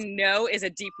that I know is a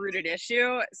deep-rooted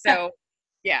issue. So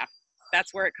yeah,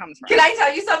 that's where it comes from. Can I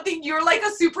tell you something? You're like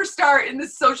a superstar in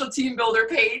this social team builder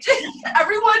page.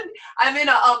 Everyone, I'm in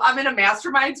a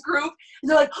masterminds group, and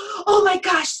they're like, "Oh my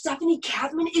gosh, Stephanie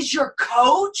Kathman is your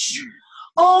coach?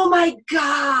 Oh my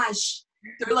gosh!"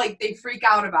 They're like, they freak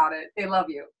out about it. They love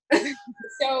you.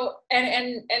 So,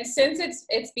 and since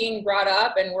it's being brought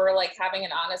up, and we're like having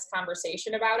an honest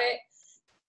conversation about it,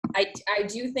 I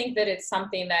do think that it's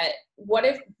something that, what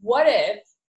if,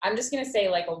 I'm just going to say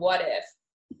like a what if,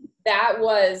 that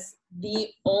was the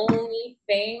only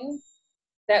thing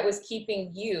that was keeping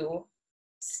you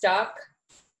stuck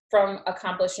from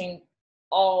accomplishing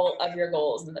all of your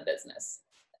goals in the business.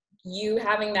 You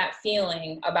having that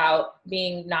feeling about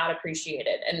being not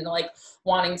appreciated and like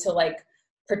wanting to like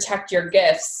protect your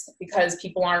gifts because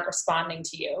people aren't responding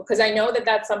to you. Because I know that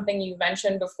that's something you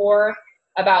mentioned before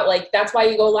about, like, that's why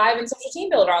you go live in Social Team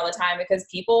Builder all the time, because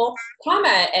people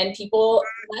comment and people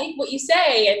like what you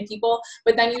say, and people,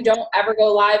 but then you don't ever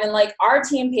go live in like our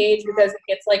team page because it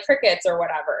gets like crickets or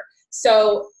whatever.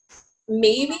 So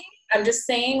maybe I'm just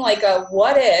saying, like, a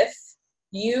what if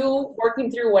you working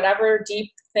through whatever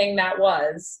deep thing that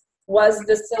was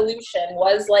the solution,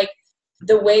 was like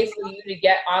the way for you to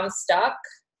get unstuck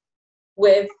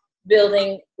with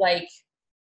building like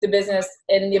the business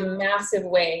in the massive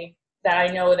way that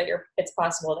I know that it's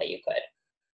possible that you could.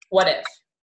 What if?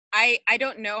 I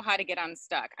don't know how to get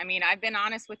unstuck. I mean, I've been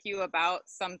honest with you about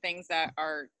some things that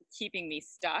are keeping me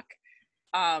stuck.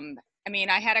 I mean,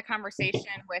 I had a conversation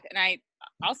with, and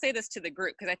I'll say this to the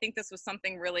group because I think this was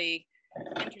something really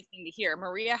interesting to hear.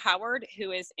 Maria Howard,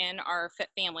 who is in our Fit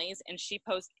Families, and she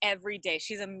posts every day.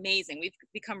 She's amazing. We've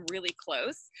become really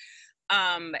close.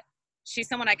 She's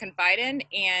someone I confide in,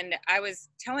 and I was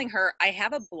telling her I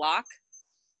have a block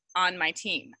on my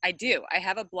team. I do. I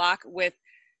have a block with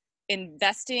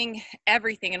investing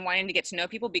everything and wanting to get to know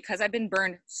people because I've been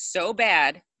burned so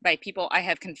bad by people I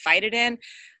have confided in.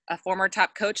 A former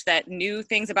top coach that knew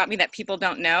things about me that people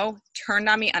don't know, turned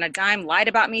on me on a dime, lied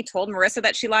about me, told Marissa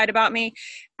that she lied about me.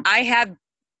 I have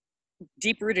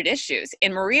deep-rooted issues.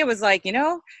 And Maria was like, you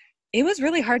know, it was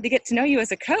really hard to get to know you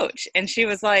as a coach. And she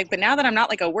was like, but now that I'm not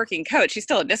like a working coach, she's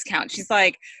still a discount. She's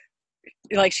like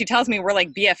she tells me we're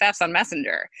like BFFs on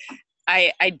Messenger.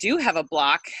 I do have a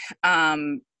block,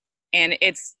 and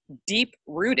it's deep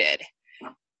rooted,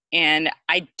 and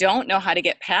I don't know how to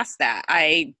get past that.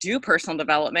 I do personal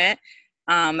development,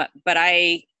 but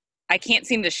I can't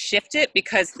seem to shift it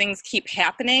because things keep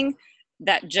happening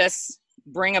that just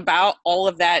bring about all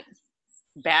of that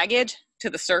baggage to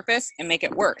the surface and make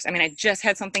it worse. I mean, I just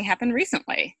had something happen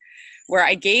recently where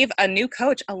I gave a new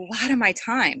coach a lot of my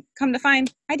time. Come to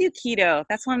find, I do keto.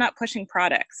 That's why I'm not pushing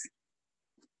products.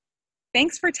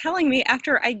 Thanks for telling me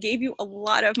after I gave you a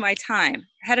lot of my time.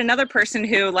 I had another person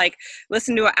who like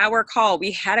listened to an hour call.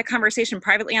 We had a conversation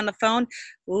privately on the phone,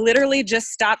 literally just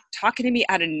stopped talking to me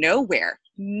out of nowhere.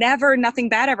 Never, nothing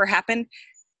bad ever happened,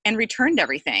 and returned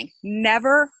everything.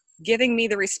 Never giving me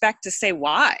the respect to say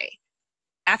why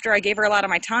after I gave her a lot of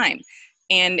my time.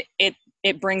 And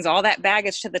it brings all that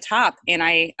baggage to the top. And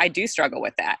I do struggle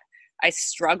with that. I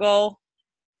struggle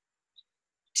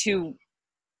to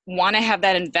want to have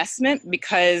that investment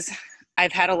because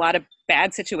I've had a lot of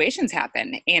bad situations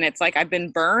happen. And it's like I've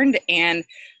been burned and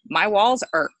my walls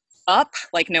are up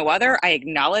like no other. I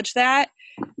acknowledge that.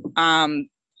 And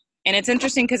it's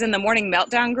interesting because in the Morning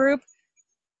Meltdown group,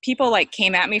 people like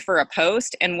came at me for a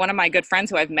post, and one of my good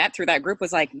friends who I've met through that group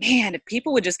was like, man, if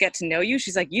people would just get to know you,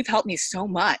 she's like, you've helped me so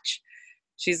much.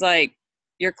 She's like,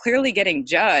 you're clearly getting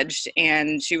judged.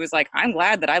 And she was like, I'm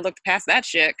glad that I looked past that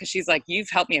shit. Cause she's like, you've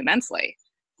helped me immensely.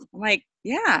 I'm like,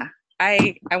 yeah,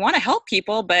 I want to help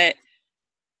people, but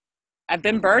I've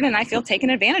been burned and I feel taken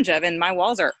advantage of, and my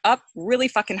walls are up really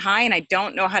fucking high and I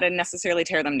don't know how to necessarily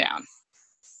tear them down.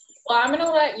 Well, I'm going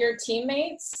to let your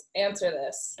teammates answer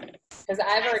this because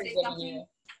I've already given you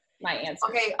my answer.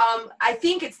 Okay. I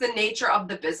think it's the nature of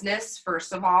the business.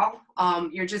 First of all,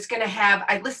 you're just going to have,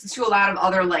 I listen to a lot of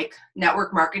other like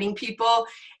network marketing people,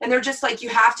 and they're just like, you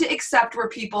have to accept where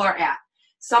people are at.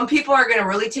 Some people are going to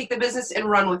really take the business and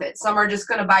run with it. Some are just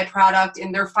going to buy product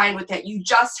and they're fine with that. You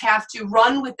just have to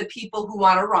run with the people who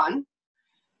want to run.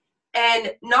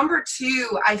 And number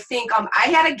two, I think I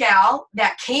had a gal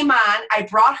that came on. I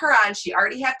brought her on. She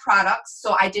already had products,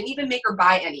 so I didn't even make her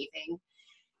buy anything.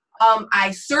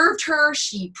 I served her.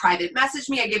 She private messaged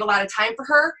me. I gave a lot of time for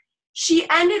her. She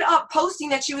ended up posting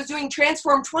that she was doing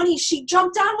Transform 20. She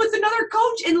jumped on with another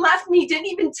coach and left me, didn't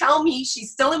even tell me.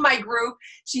 She's still in my group.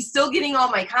 She's still getting all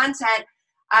my content.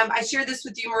 I shared this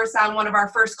with you, Marissa, on one of our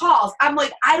first calls. I'm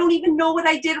like, I don't even know what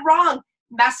I did wrong.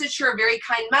 Messaged her a very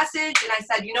kind message. And I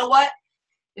said, you know what?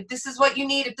 If this is what you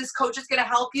need, if this coach is going to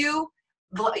help you,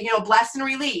 bless and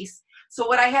release. So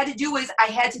what I had to do is I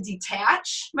had to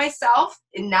detach myself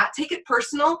and not take it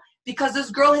personal, because this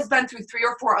girl has been through 3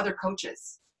 or 4 other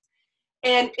coaches.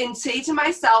 And say to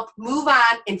myself, move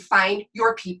on and find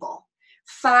your people.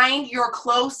 Find your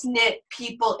close-knit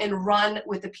people and run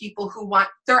with the people who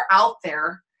they're out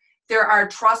there. There are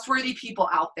trustworthy people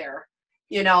out there,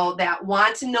 that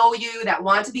want to know you, that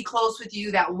want to be close with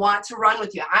you, that want to run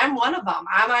with you. I'm one of them.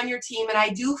 I'm on your team, and I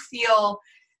do feel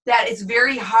that it's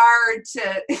very hard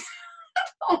to,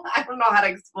 I don't know how to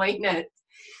explain it.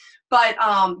 But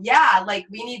yeah, like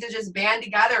we need to just band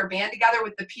together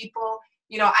with the people.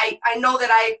 I know that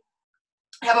I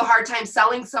have a hard time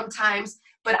selling sometimes,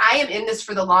 but I am in this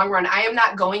for the long run. I am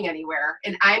not going anywhere,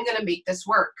 and I'm going to make this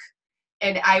work.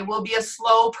 And I will be a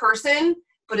slow person,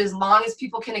 but as long as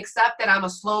people can accept that I'm a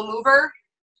slow mover,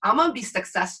 I'm going to be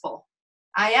successful.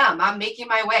 I am. I'm making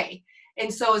my way.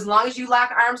 And so as long as you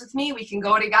lock arms with me, we can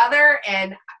go together.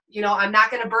 And, I'm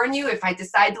not going to burn you. If I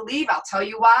decide to leave, I'll tell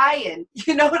you why. And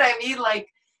you know what I mean? Like,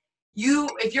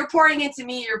 if you're pouring into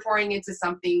me, you're pouring into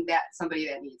somebody that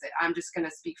needs it. I'm just going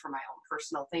to speak for my own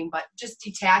personal thing, but just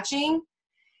detaching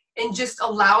and just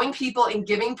allowing people and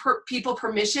giving people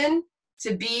permission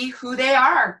to be who they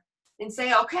are and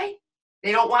say, okay,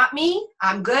 they don't want me.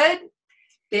 I'm good.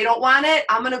 They don't want it.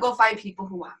 I'm going to go find people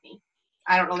who want me.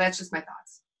 I don't know. That's just my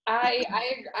thoughts.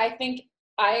 I think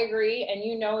I agree. And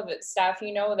that, Steph,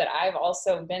 that I've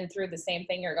also been through the same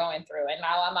thing you're going through. And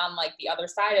now I'm on like the other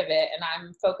side of it. And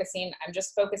I'm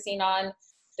just focusing on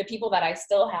the people that I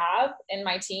still have in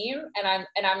my team. And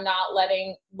I'm not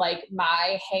letting like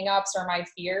my hangups or my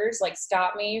fears like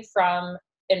stop me from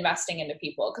investing into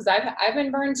people. Cause I've been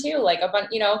burned too. Like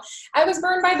I was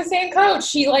burned by the same coach.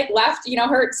 She like left,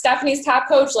 her Stephanie's top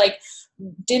coach, like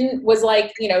didn't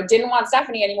want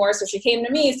Stephanie anymore. So she came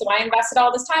to me. So I invested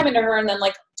all this time into her. And then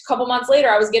like a couple months later,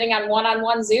 I was getting on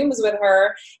one-on-one Zooms with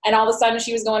her. And all of a sudden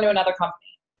she was going to another company.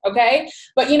 Okay.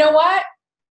 But you know what?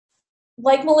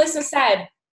 Like Melissa said,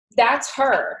 that's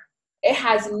her. It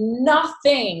has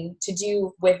nothing to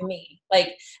do with me.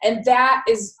 Like, and that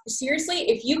is seriously,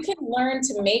 if you can learn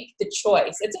to make the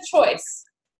choice, it's a choice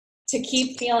to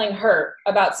keep feeling hurt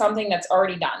about something that's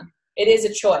already done. It is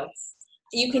a choice.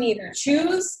 You can either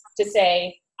choose to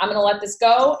say, I'm going to let this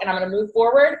go and I'm going to move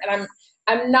forward. And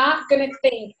I'm not going to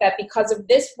think that because of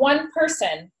this one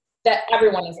person that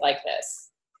everyone is like this,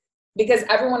 because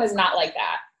everyone is not like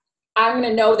that. I'm going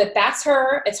to know that that's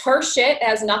her. It's her shit. It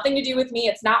has nothing to do with me.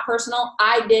 It's not personal.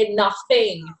 I did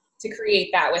nothing to create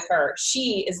that with her.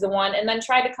 She is the one. And then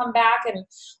try to come back and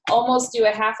almost do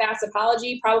a half-ass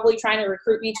apology, probably trying to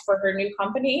recruit me for her new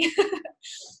company.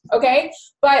 Okay.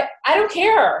 But I don't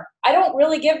care. I don't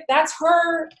really that's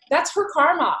her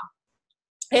karma.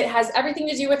 It has everything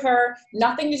to do with her,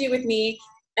 nothing to do with me.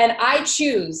 And I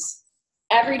choose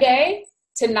every day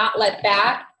to not let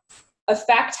that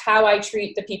affect how I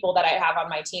treat the people that I have on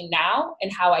my team now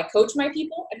and how I coach my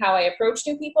people and how I approach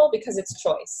new people, because it's a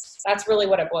choice. That's really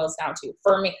what it boils down to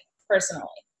for me personally.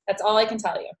 That's all I can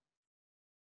tell you.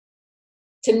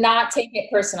 To not take it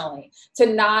personally, to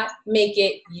not make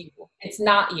it you. It's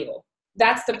not you.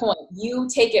 That's the point. You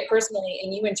take it personally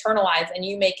and you internalize and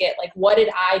you make it like, what did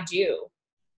I do?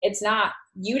 It's not,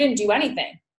 you didn't do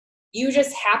anything. You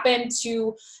just happened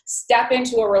to step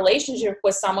into a relationship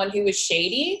with someone who was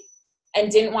shady and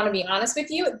didn't want to be honest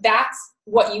with you. That's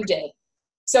what you did.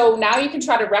 So now you can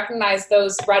try to recognize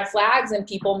those red flags in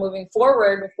people moving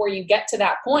forward before you get to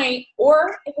that point.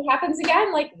 Or if it happens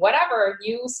again, like whatever,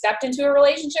 you stepped into a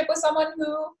relationship with someone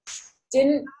who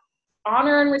didn't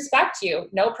honor and respect you.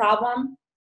 No problem.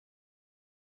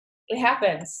 It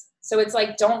happens. So it's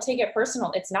like, don't take it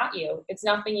personal. It's not you. It's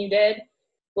nothing you did.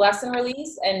 Bless and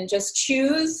release, and just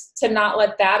choose to not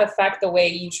let that affect the way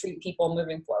you treat people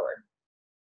moving forward.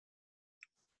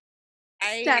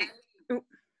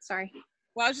 Sorry.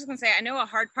 Well, I was just going to say, I know a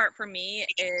hard part for me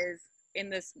is in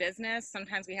this business,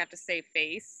 sometimes we have to save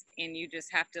face and you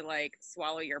just have to like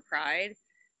swallow your pride.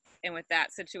 And with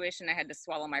that situation, I had to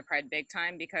swallow my pride big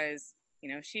time because you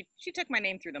know, she took my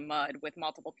name through the mud with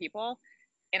multiple people,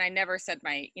 and I never said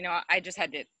my, you know, I just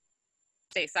had to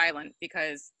stay silent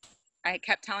because I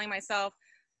kept telling myself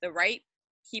the right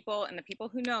people and the people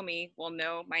who know me will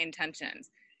know my intentions.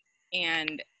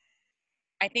 And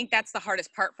I think that's the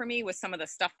hardest part for me with some of the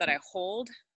stuff that I hold,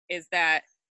 is that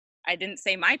I didn't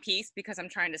say my piece because I'm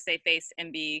trying to save face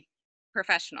and be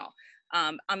professional.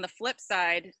 On the flip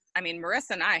side, I mean,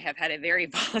 Marissa and I have had a very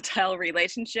volatile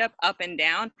relationship, up and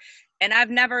down, and I've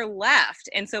never left.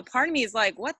 And so part of me is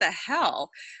like, what the hell?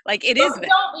 Like, it is. We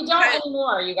don't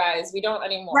anymore, you guys. We don't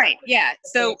anymore. Right. Yeah.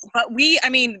 So, but I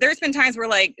mean, there's been times where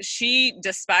like she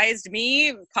despised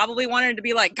me, probably wanted to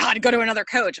be like, God, go to another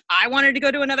coach. I wanted to go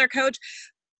to another coach,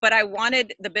 but I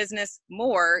wanted the business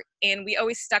more, and we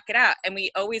always stuck it out, and we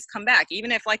always come back.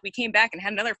 Even if like we came back and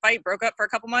had another fight, broke up for a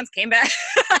couple months, came back,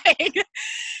 like,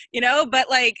 you know, but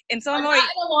like, and so I'm always, not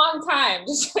in a long time.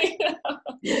 Just, you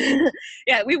know.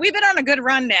 Yeah, we've been on a good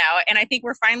run now. And I think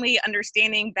we're finally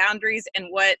understanding boundaries and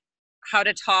how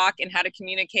to talk and how to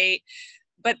communicate.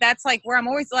 But that's like where I'm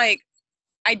always like,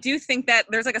 I do think that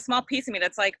there's like a small piece of me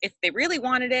that's like, if they really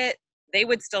wanted it, they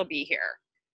would still be here.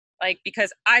 Like,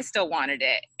 because I still wanted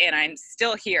it, and I'm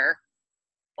still here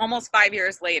almost 5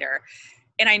 years later.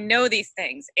 And I know these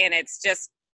things, and it's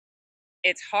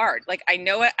hard. Like, I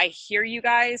know it. I hear you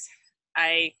guys.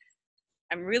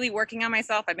 I'm really working on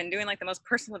myself. I've been doing like the most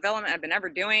personal development I've been ever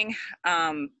doing.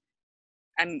 I'm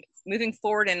moving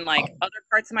forward in like other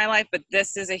parts of my life, but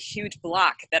this is a huge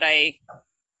block that I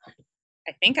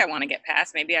think I want to get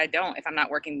past. Maybe I don't, if I'm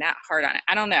not working that hard on it.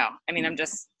 I don't know. I mean, I'm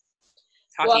just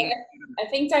talking. Well, I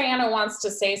think Diana wants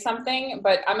to say something,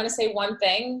 but I'm going to say one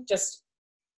thing. Just,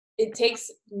 it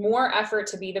takes more effort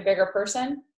to be the bigger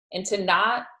person and to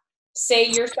not say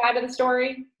your side of the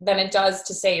story than it does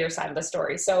to say your side of the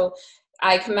story. So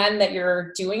I commend that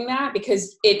you're doing that,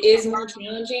 because it is more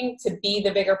challenging to be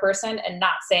the bigger person and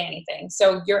not say anything.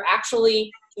 So you're actually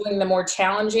doing the more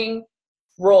challenging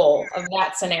role of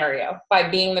that scenario by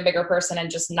being the bigger person and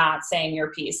just not saying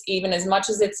your piece. Even as much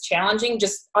as it's challenging,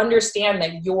 just understand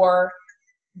that you're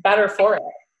better for it.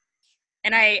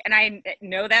 And I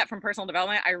know that from personal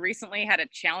development. I recently had a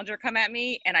challenger come at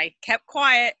me, and I kept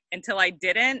quiet until I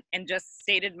didn't and just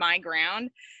stated my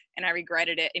ground, and I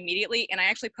regretted it immediately. And I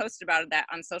actually posted about that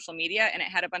on social media, and it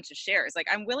had a bunch of shares. Like,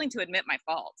 I'm willing to admit my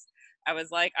faults. I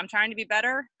was like, I'm trying to be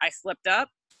better. I slipped up,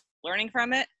 learning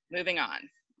from it, moving on.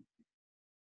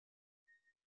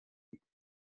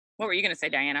 What were you going to say,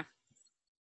 Diana?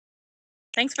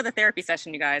 Thanks for the therapy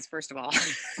session, you guys, first of all.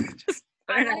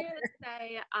 I gotta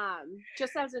say,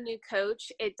 just as a new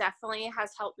coach, it definitely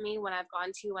has helped me when I've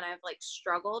like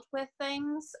struggled with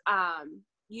things.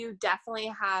 You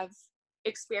definitely have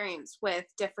experience with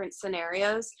different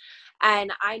scenarios,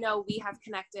 and I know we have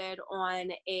connected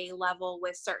on a level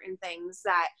with certain things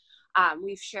that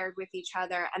we've shared with each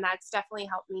other, and that's definitely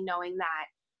helped me, knowing that,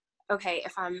 okay,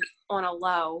 if I'm on a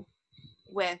low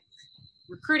with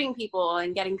recruiting people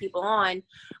and getting people on,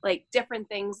 like different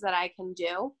things that I can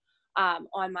do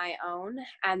on my own,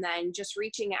 and then just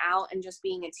reaching out and just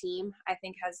being a team, I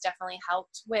think has definitely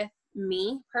helped with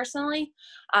me personally,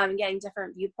 getting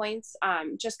different viewpoints,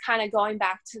 just kind of going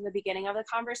back to the beginning of the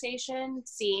conversation,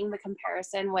 seeing the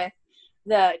comparison with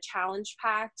the challenge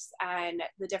packs and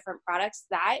the different products.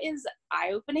 That is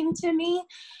eye-opening to me,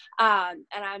 and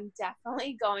I'm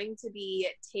definitely going to be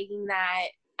taking that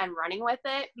and running with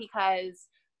it, because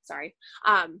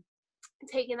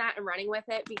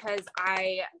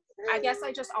I guess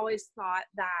I just always thought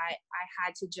that I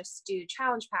had to just do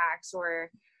challenge packs,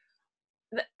 or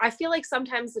I feel like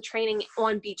sometimes the training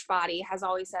on Beachbody has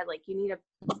always said, like, you need to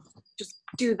just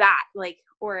do that, like,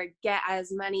 or get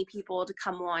as many people to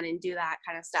come on and do that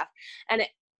kind of stuff. And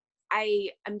I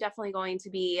am definitely going to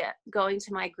be going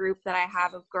to my group that I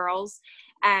have of girls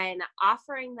and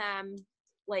offering them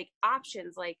like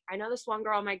options. Like, I know this one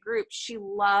girl in my group, she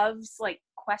loves like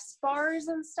Quest bars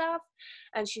and stuff,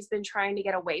 and she's been trying to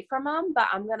get away from them, but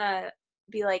I'm gonna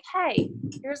be like, hey,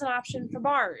 here's an option for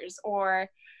bars. Or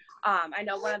I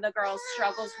know one of the girls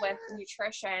struggles with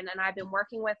nutrition, and I've been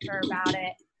working with her about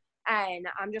it, and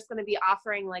I'm just going to be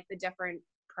offering like the different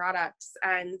products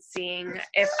and seeing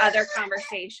if other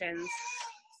conversations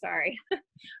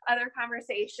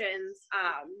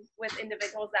with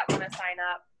individuals that want to sign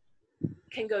up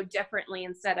can go differently,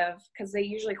 instead of, because they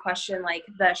usually question like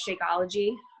the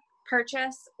Shakeology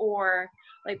purchase, or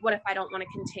like, what if I don't want to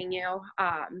continue?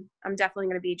 I'm definitely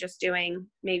going to be just doing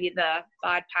maybe the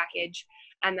bod package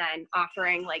and then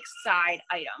offering like side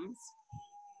items.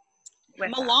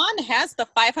 Milan has the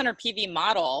 500 PV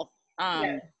model,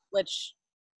 which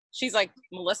she's like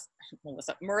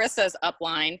Marissa's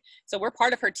upline. So we're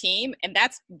part of her team. And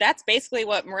that's basically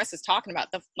what Marissa's talking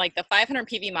about. The 500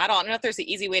 PV model. I don't know if there's an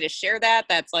easy way to share that.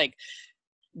 That's like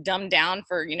dumbed down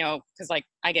for, cause like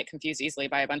I get confused easily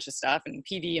by a bunch of stuff and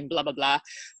PV and blah, blah, blah.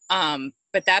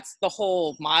 But that's the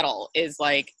whole model, is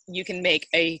like, you can make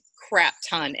a crap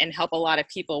ton and help a lot of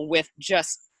people with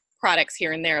just products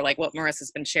here and there, like what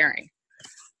Marissa's been sharing.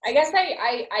 I guess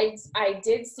I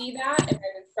did see that, and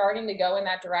I was starting to go in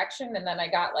that direction, and then I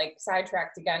got like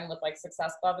sidetracked again with like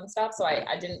Success Club and stuff, so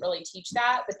I didn't really teach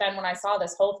that. But then when I saw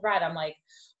this whole thread, I'm like,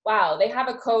 wow, they have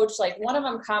a coach, like one of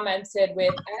them commented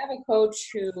with, I have a coach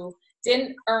who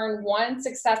didn't earn 1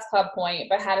 Success Club point,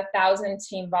 but had 1,000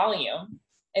 team volume.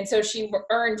 And so she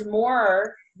earned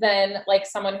more than like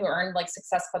someone who earned like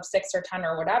Success Club 6 or 10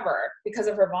 or whatever because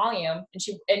of her volume.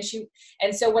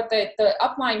 And so what the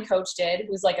upline coach did,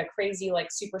 who's like a crazy, like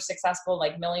super successful,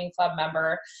 like million club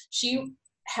member, she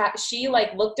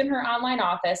like looked in her online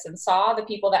office and saw the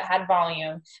people that had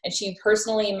volume, and she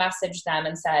personally messaged them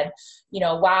and said,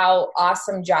 wow,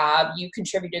 awesome job. You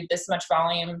contributed this much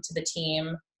volume to the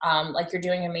team. Like you're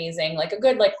doing amazing, like a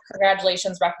good, like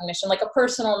congratulations recognition, like a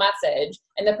personal message.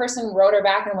 And the person wrote her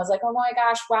back and was like, oh my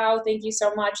gosh, wow, thank you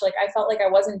so much. Like I felt like I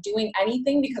wasn't doing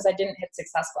anything because I didn't hit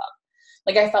Success Club.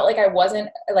 Like I felt like I wasn't,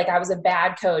 like I was a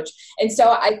bad coach. And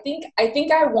so I think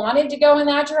I wanted to go in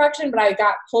that direction, but I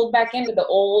got pulled back into the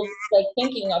old like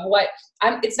thinking of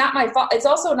it's not my fault. It's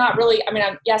also not really,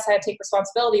 yes, I have to take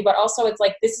responsibility, but also it's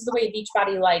like, this is the way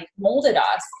Beachbody like molded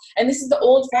us. And this is the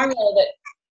old formula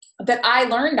that I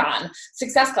learned on.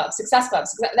 Success Club.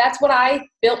 That's what I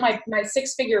built my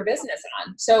 6-figure business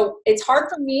on. So it's hard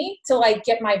for me to like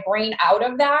get my brain out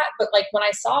of that. But like when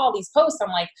I saw all these posts, I'm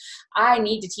like, I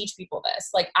need to teach people this.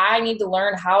 Like I need to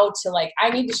learn how to I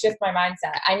need to shift my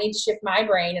mindset. I need to shift my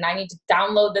brain, and I need to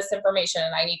download this information,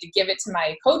 and I need to give it to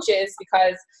my coaches,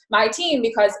 because my team,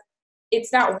 because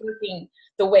it's not working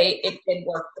the way it did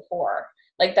work before.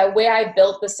 Like the way I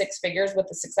built the 6 figures with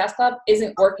the Success Club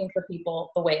isn't working for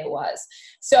people the way it was.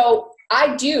 So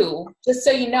I do, just so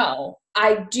you know,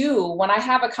 when I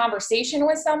have a conversation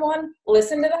with someone,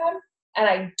 listen to them, and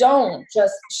I don't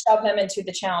just shove them into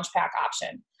the challenge pack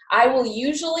option. I will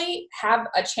usually have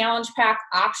a challenge pack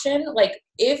option. Like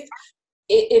if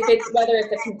it's, whether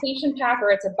it's a completion pack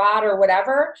or it's a bot or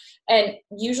whatever, and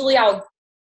usually I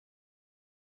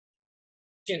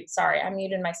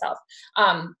muted myself.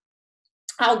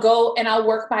 I'll go and I'll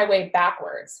work my way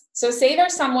backwards. So say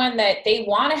there's someone that they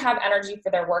want to have energy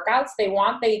for their workouts. They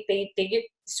get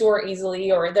sore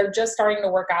easily, or they're just starting to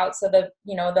work out. So the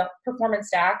performance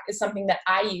stack is something that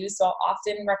I use. So I'll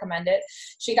often recommend it.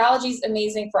 Shakeology is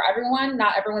amazing for everyone.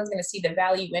 Not everyone's going to see the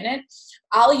value in it.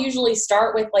 I'll usually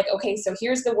start with like, okay, so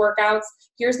here's the workouts.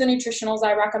 Here's the nutritionals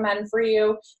I recommend for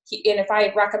you. And if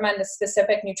I recommend a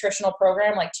specific nutritional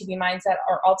program like 2B Mindset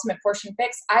or Ultimate Portion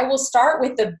Fix, I will start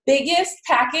with the biggest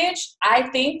package I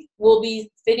think will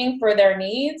be fitting for their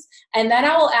needs. And then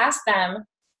I will ask them,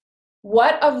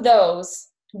 what of those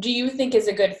do you think is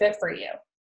a good fit for you?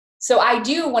 So I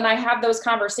do, when I have those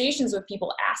conversations with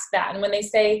people, ask that. And when they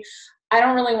say, I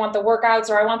don't really want the workouts,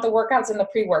 or I want the workouts in the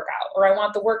pre-workout, or I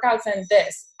want the workouts in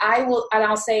this,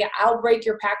 I'll say, I'll break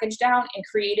your package down and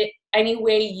create it any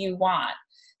way you want.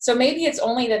 So maybe it's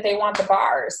only that they want the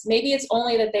bars. Maybe it's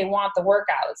only that they want the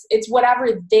workouts. It's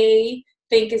whatever they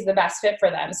think is the best fit for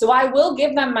them. So I will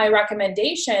give them my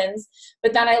recommendations,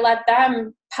 but then I let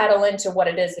them pedal into what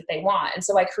it is that they want. And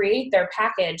so I create their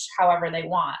package however they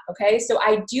want. Okay. So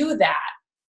I do that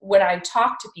when I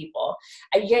talk to people.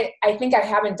 I think I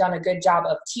haven't done a good job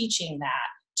of teaching that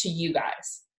to you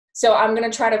guys. So I'm going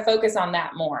to try to focus on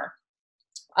that more.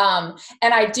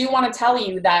 And I do want to tell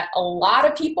you that a lot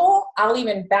of people, I'll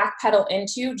even backpedal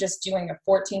into just doing a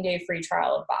 14-day free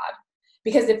trial of BOD.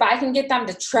 Because if I can get them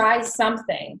to try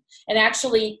something and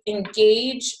actually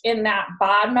engage in that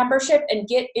BOD membership and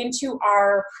get into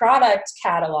our product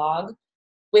catalog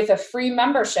with a free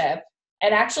membership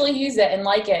and actually use it and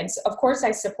like it, and of course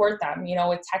I support them,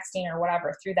 with texting or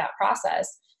whatever through that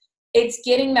process, it's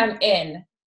getting them in,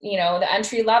 the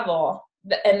entry level,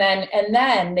 and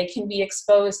then they can be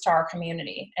exposed to our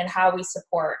community and how we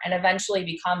support and eventually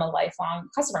become a lifelong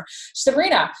customer.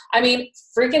 Sabrina,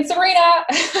 freaking Sabrina,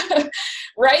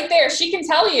 right there. She can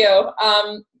tell you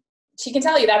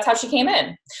that's how she came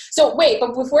in. So wait,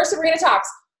 but before Sabrina talks,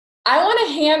 I want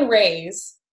a hand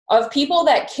raise of people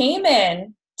that came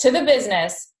in to the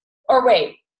business, or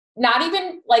wait, not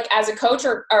even like as a coach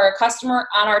or a customer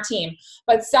on our team,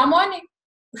 but someone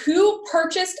who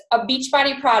purchased a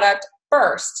Beachbody product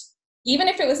first, even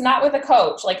if it was not with a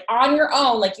coach, like on your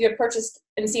own, like you had purchased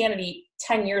Insanity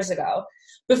 10 years ago,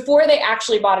 before they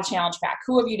actually bought a challenge pack.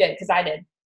 Who of you did? Because I did.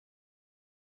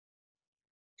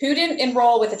 Who didn't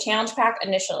enroll with a challenge pack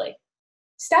initially?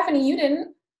 Stephanie, you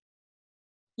didn't.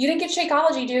 You didn't get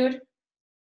Shakeology, dude.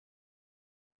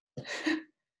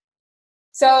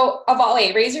 So, of all,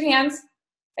 wait, raise your hands.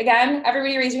 Again,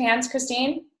 everybody raise your hands.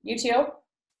 Christine, you too?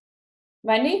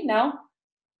 Wendy, no?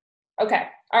 Okay,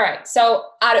 all right. So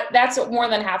that's more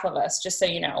than half of us, just so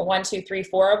you know. 1, 2, 3,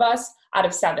 4 of us out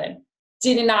of 7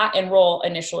 did not enroll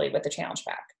initially with the challenge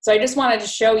pack. So I just wanted to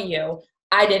show you,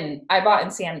 I didn't. I bought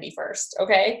Insanity first,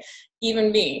 okay?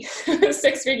 Even me,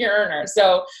 6-figure earner.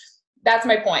 So that's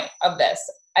my point of this.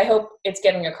 I hope it's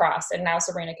getting across, and now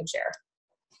Sabrina can share.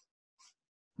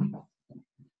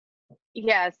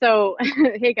 Yeah, so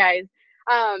hey guys.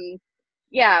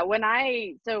 Yeah,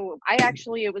 I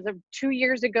actually, it was 2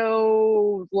 years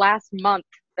ago last month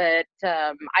that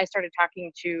I started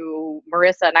talking to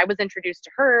Marissa, and I was introduced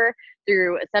to her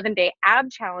through a 7-day ab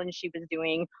challenge she was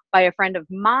doing by a friend of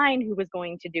mine who was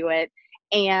going to do it.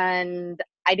 And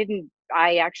I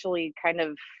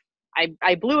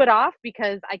blew it off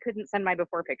because I couldn't send my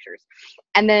before pictures.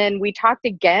 And then we talked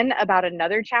again about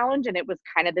another challenge, and it was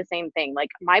kind of the same thing. Like,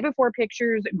 my before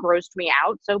pictures grossed me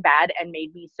out so bad and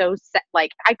made me so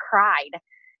like, I cried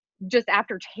just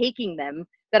after taking them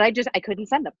that I couldn't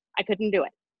send them. I couldn't do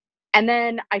it. And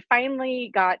then I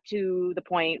finally got to the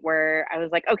point where I was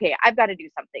like, okay, I've got to do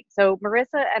something. So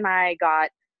Marissa and I got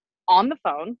on the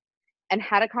phone and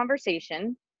had a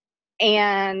conversation,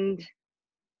 and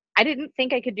I didn't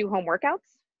think I could do home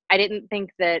workouts. I didn't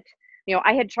think that,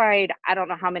 I had tried, I don't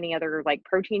know how many other like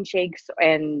protein shakes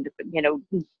and,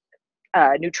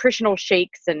 nutritional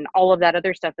shakes and all of that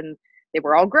other stuff, and they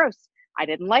were all gross. I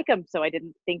didn't like them, so I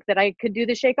didn't think that I could do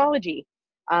the Shakeology.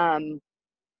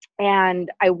 And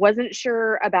I wasn't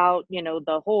sure about,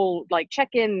 the whole like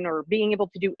check-in or being able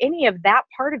to do any of that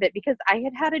part of it, because I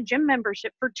had a gym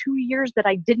membership for 2 years that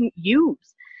I didn't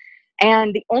use.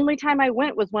 And the only time I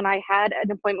went was when I had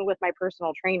an appointment with my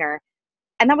personal trainer.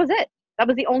 And that was it. That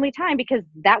was the only time, because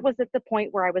that was at the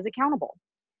point where I was accountable.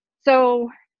 So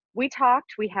we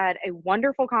talked, we had a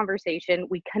wonderful conversation,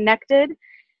 we connected,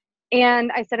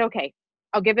 and I said, okay,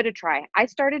 I'll give it a try. I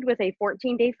started with a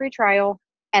 14-day free trial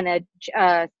and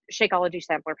a Shakeology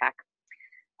sampler pack.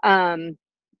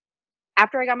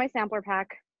 After I got my sampler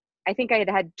pack, I think I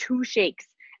had 2 shakes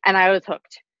and I was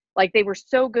hooked. Like, they were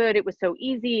so good. It was so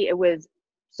easy. It was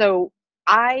so,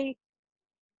 I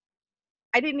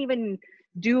didn't even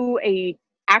do a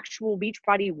actual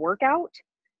Beachbody workout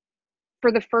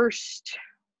for the first,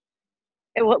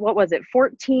 what was it,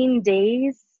 14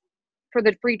 days for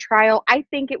the free trial. I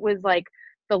think it was like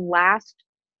the last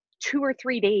 2 or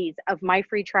 3 days of my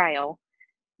free trial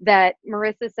that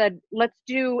Marissa said, let's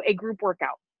do a group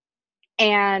workout.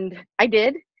 And I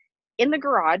did, in the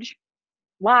garage,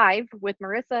 live with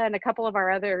Marissa and a couple of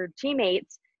our other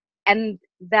teammates, and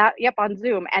on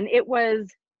Zoom. And it was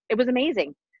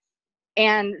amazing.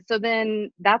 And so then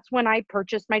that's when I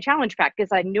purchased my challenge pack, because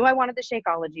I knew I wanted the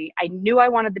Shakeology. I knew I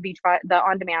wanted the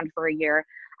on-demand for a year.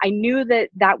 I knew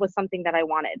that was something that I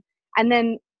wanted. And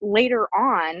then later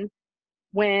on,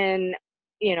 when,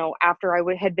 after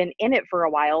I had been in it for a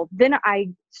while, then I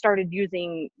started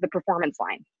using the performance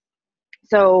line.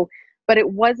 So, but it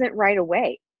wasn't right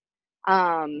away.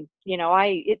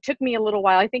 It took me a little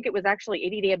while. I think it was actually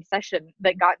 80-day obsession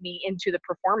that got me into the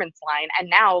performance line. And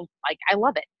now, like, I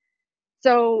love it.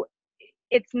 So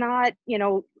it's not,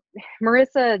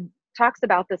 Marissa talks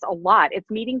about this a lot. It's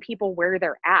meeting people where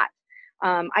they're at.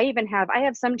 I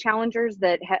have some challengers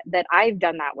that I've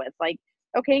done that with. Like,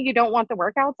 okay, you don't want the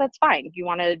workouts, that's fine. You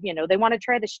want to, they want to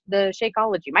try the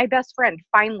Shakeology. My best friend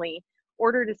finally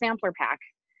ordered a sampler pack,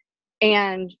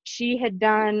 and she had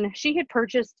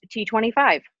purchased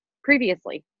T25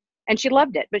 previously, and she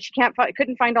loved it, but she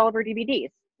couldn't find all of her DVDs.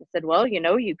 I said, well,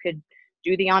 you could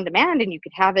do the on-demand and you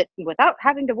could have it without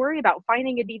having to worry about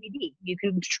finding a DVD. You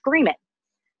can stream it.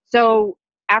 So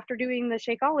after doing the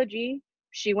Shakeology,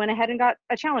 she went ahead and got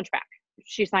a challenge pack.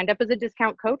 She signed up as a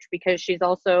discount coach because she's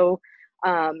also,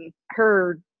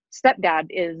 her stepdad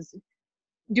is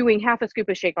doing half a scoop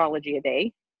of Shakeology a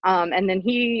day. And then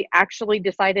he actually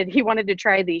decided he wanted to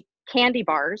try the candy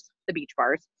bars, the beach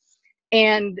bars.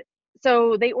 And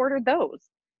so they ordered those.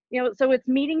 So it's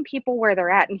meeting people where they're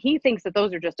at. And he thinks that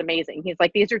those are just amazing. He's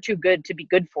like, these are too good to be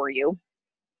good for you.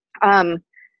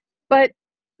 But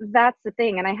that's the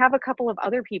thing. And I have a couple of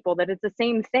other people that it's the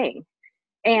same thing.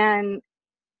 And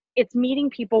it's meeting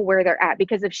people where they're at.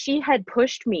 Because if she had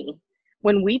pushed me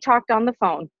when we talked on the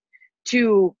phone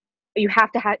to, you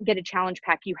have to get a challenge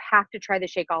pack, you have to try the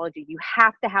Shakeology, you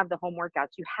have to have the home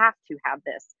workouts, you have to have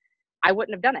this, I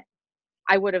wouldn't have done it.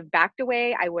 I would have backed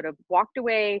away. I would have walked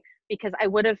away because I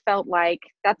would have felt like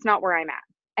that's not where I'm at.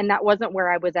 And that wasn't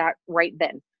where I was at right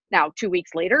then. Now, 2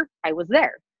 weeks later, I was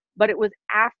there, but it was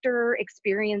after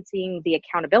experiencing the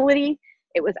accountability.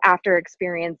 It was after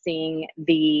experiencing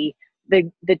the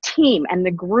team and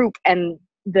the group and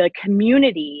the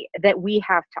community that we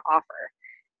have to offer.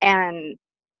 And,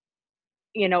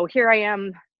 you know, here I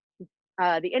am,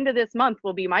 the end of this month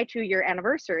will be my 2-year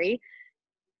anniversary,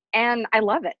 and I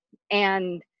love it.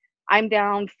 And I'm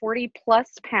down 40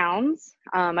 plus pounds.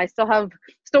 I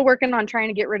still working on trying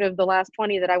to get rid of the last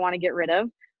 20 that I want to get rid of,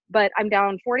 but I'm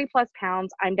down 40 plus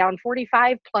pounds. I'm down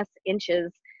 45 plus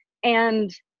inches, and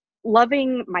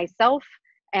loving myself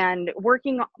and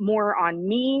working more on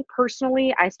me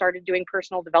personally. I started doing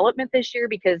personal development this year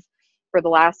because for the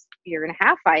last year and a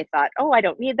half, I thought, oh, I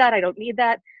don't need that. I don't need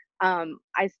that.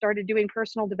 I started doing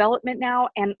personal development now,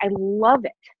 and I love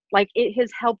it. Like, it has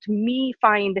helped me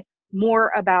find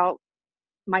more about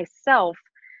myself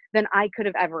than I could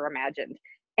have ever imagined.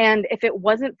 And if it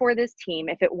wasn't for this team,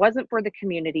 if it wasn't for the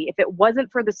community, if it wasn't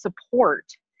for the support,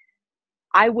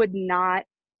 I wouldn't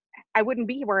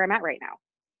be where I'm at right now.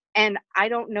 And I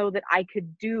don't know that I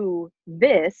could do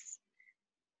this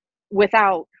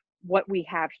without what we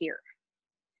have here.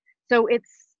 So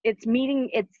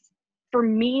for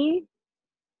me,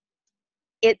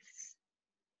 it's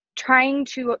trying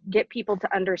to get people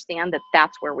to understand that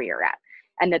that's where we are at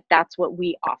and that that's what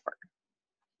we offer.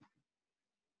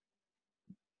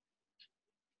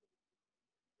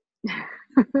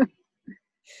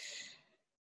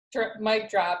 Mic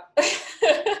drop. I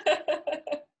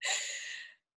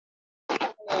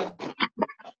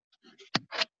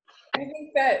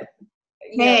think that,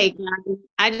 hey,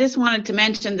 I just wanted to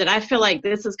mention that I feel like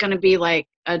this is going to be like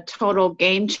a total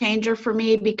game changer for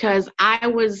me, because I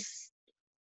was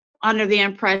under the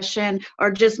impression,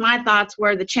 or just my thoughts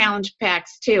were the challenge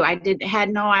packs too. I had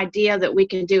no idea that we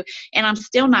can do, and I'm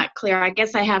still not clear. I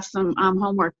guess I have some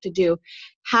homework to do,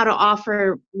 how to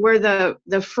offer where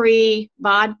the free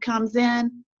bod comes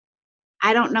in.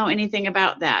 I don't know anything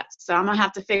about that, so I'm gonna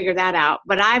have to figure that out.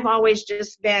 But I've always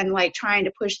just been like trying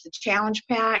to push the challenge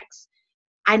packs.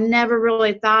 I never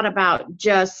really thought about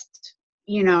just,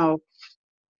 you know,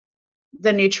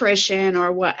 the nutrition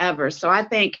or whatever. So I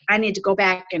think I need to go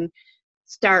back and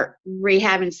start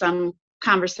rehabbing some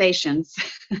conversations.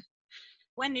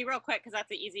 Wendy, real quick, because that's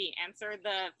the easy answer.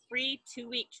 The free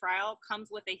 2-week trial comes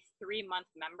with a 3-month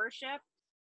membership.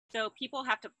 So people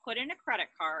have to put in a credit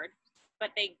card,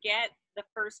 but they get the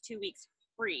first 2 weeks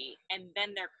free, and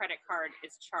then their credit card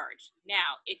is charged.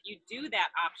 Now, if you do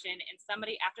that option and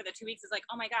somebody after the 2 weeks is like,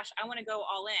 oh my gosh, I want to go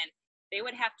all in, they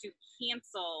would have to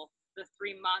cancel the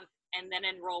 3-month and then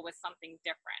enroll with something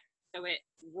different. So it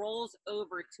rolls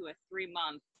over to a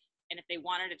 3-month, and if they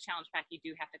wanted a challenge pack, you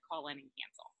do have to call in and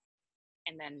cancel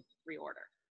and then reorder.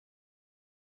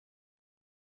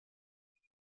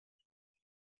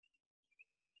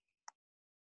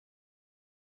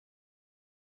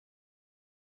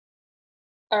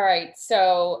 all right,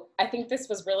 so I think this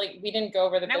was really, we didn't go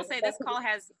over the And I will say this call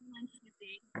has,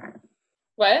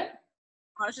 what?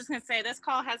 I was just going to say, this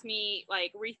call has me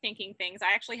like rethinking things.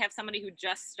 I actually have somebody who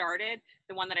just started,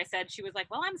 the one that I said, she was like,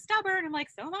 well, I'm stubborn. I'm like,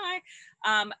 so am I.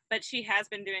 But she has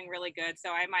been doing really good.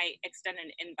 So I might extend an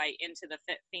invite into the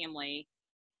Fit family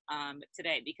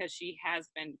today, because she has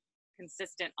been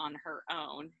consistent on her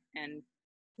own and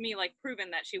to me, like,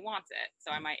 proven that she wants it.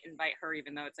 So I might invite her,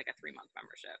 even though it's like a 3-month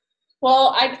membership.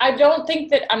 Well, I don't think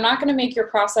that, I'm not going to make your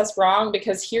process wrong,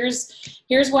 because here's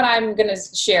what I'm going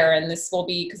to share, and this will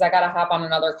be, because I got to hop on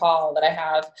another call that I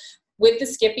have with the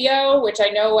Scipio, which I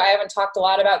know I haven't talked a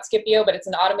lot about Scipio, but it's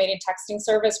an automated texting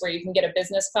service where you can get a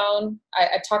business phone.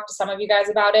 I talked to some of you guys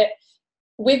about it.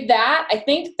 With that, I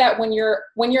think that when you're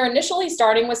initially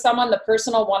starting with someone, the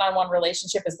personal one-on-one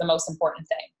relationship is the most important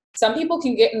thing. Some people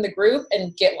can get in the group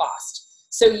and get lost.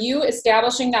 So you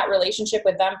establishing that relationship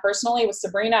with them personally, with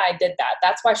Sabrina, I did that.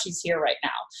 That's why she's here right now.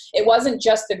 It wasn't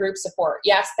just the group support.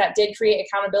 Yes, that did create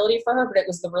accountability for her, but it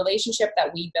was the relationship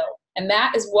that we built. And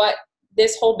that is what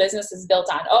this whole business is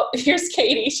built on. Oh, here's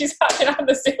Katie. She's hopping on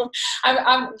the Zoom.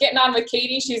 I'm getting on with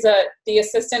Katie. She's the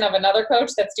assistant of another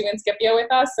coach that's doing Scipio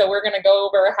with us. So we're going to go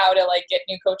over how to like get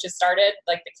new coaches started,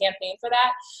 like the campaign for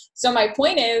that. So my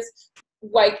point is,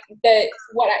 like,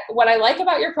 what I like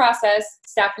about your process,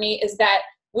 Stephanie, is that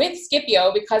with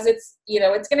Scipio, because it's, you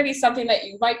know, it's going to be something that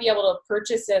you might be able to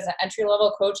purchase as an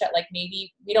entry-level coach at, like,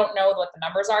 maybe, we don't know what the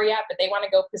numbers are yet, but they want to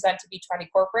go present to Beachbody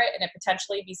corporate, and it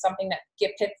potentially be something that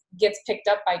gets picked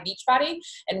up by Beachbody.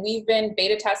 And we've been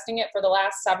beta testing it for the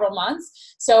last several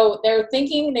months. So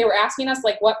they were asking us,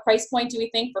 like, what price point do we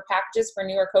think for packages for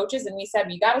newer coaches? And we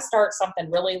said, you got to start something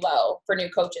really low for new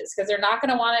coaches, because they're not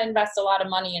going to want to invest a lot of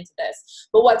money into this.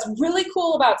 But what's really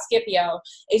cool about Scipio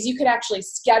is you could actually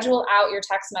schedule out your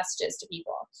text messages to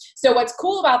people. So what's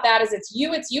cool about that is it's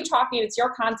you talking, it's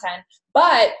your content,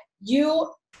 but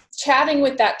you chatting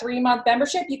with that 3-month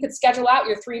membership, you could schedule out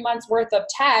your 3 months worth of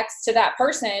text to that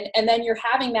person, and then you're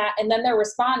having that, and then they're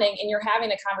responding, and you're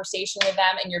having a conversation with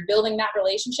them, and you're building that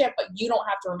relationship, but you don't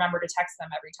have to remember to text them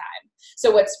every time. So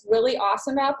what's really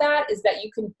awesome about that is that you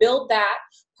can build that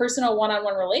personal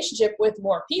one-on-one relationship with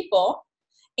more people.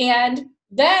 And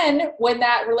then when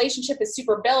that relationship is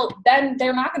super built, then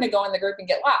they're not going to go in the group and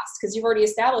get lost, because you've already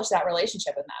established that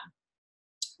relationship with them.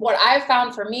 What I've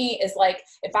found for me is, like,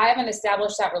 if I haven't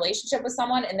established that relationship with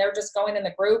someone and they're just going in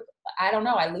the group, I don't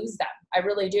know, I lose them. I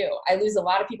really do. I lose a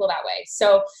lot of people that way.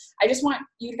 So I just want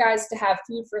you guys to have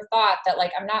food for thought that,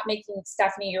 like, I'm not making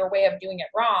Stephanie your way of doing it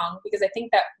wrong, because I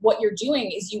think that what you're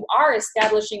doing is you are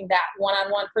establishing that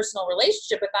one-on-one personal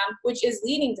relationship with them, which is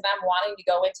leading to them wanting to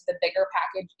go into the bigger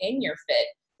package in your fit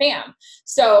fam.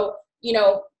 So, you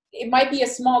know, it might be a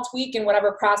small tweak in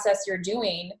whatever process you're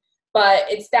doing, but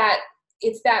it's that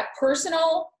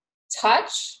personal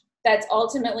touch that's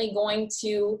ultimately going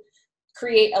to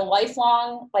create a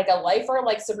lifelong, like a lifer,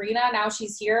 like Sabrina. Now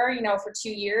she's here, you know, for 2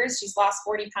 years. She's lost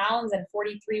 40 pounds and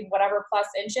 43 whatever plus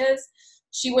inches.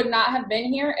 She would not have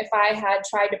been here if I had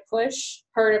tried to push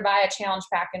her to buy a challenge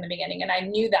pack in the beginning. And I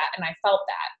knew that, and I felt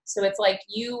that. So it's like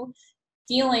you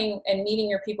feeling and meeting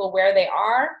your people where they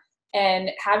are and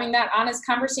having that honest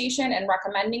conversation and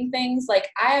recommending things. Like,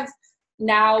 I have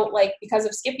now, like, because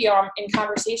of Scipio, I'm in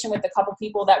conversation with a couple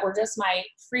people that were just my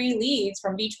free leads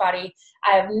from Beachbody.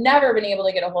 I have never been able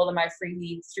to get a hold of my free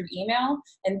leads through email.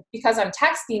 And because I'm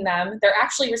texting them, they're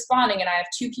actually responding. And I have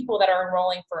 2 people that are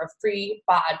enrolling for a free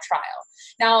bod trial.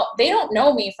 Now, they don't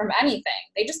know me from anything.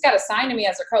 They just got assigned to me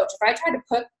as a coach. If I tried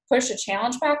to push a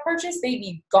challenge pack purchase, they'd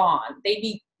be gone. They'd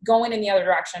be going in the other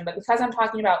direction. But because I'm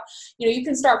talking about, you know, you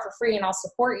can start for free and I'll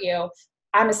support you,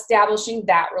 I'm establishing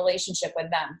that relationship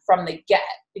with them from the get,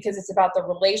 because it's about the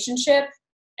relationship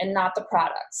and not the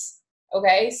products.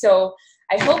 Okay. So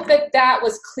I hope that that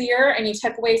was clear and you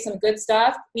took away some good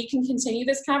stuff. We can continue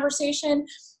this conversation.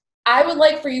 I would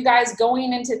like for you guys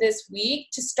going into this week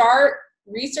to start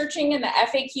researching in the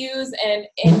FAQs and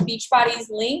in Beachbody's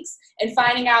links and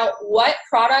finding out what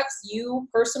products you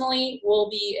personally will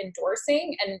be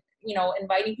endorsing and, you know,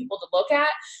 inviting people to look at,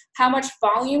 how much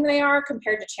volume they are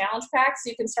compared to challenge packs, so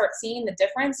you can start seeing the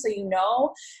difference, so you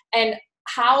know, and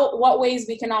what ways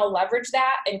we can all leverage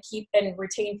that and keep and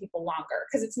retain people longer.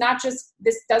 Because it's not just,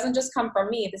 this doesn't just come from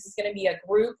me. This is going to be a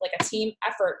group, like a team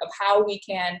effort of how we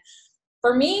can,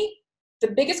 for me,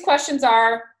 the biggest questions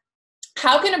are,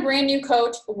 how can a brand new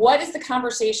coach, what does the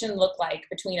conversation look like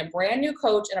between a brand new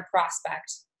coach and a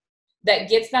prospect that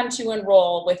gets them to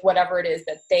enroll with whatever it is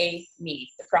that they need,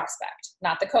 the prospect,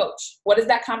 not the coach? What does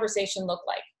that conversation look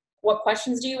like? What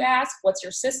questions do you ask? What's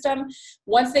your system?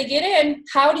 Once they get in,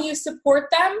 how do you support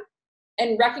them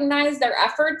and recognize their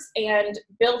efforts and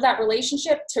build that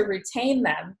relationship to retain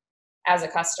them as a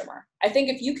customer? I think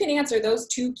if you can answer those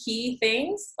 2 key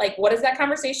things, like what does that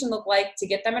conversation look like to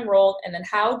get them enrolled, and then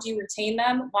how do you retain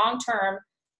them long term,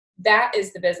 that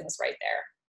is the business right there.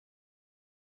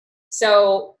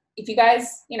 So if you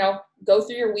guys, you know, go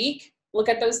through your week, look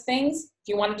at those things. If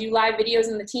you want to do live videos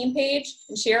in the team page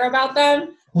and share about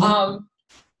them,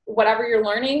 whatever you're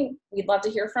learning, we'd love to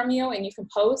hear from you, and you can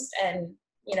post, and,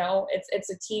 you know, it's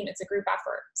a team, it's a group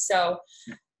effort. So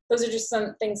those are just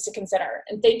some things to consider.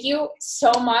 And thank you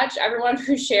so much, everyone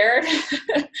who shared.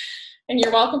 And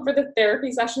you're welcome for the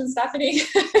therapy session, Stephanie.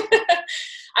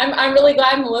 I'm really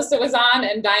glad Melissa was on,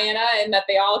 and Diana, and that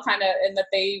they all and that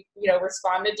they, you know,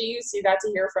 responded to you. So you got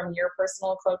to hear from your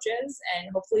personal coaches,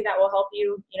 and hopefully that will help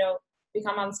you, you know,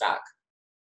 become unstuck.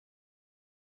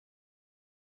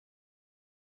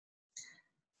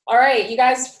 All right, you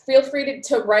guys feel free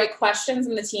to write questions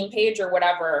in the team page or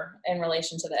whatever in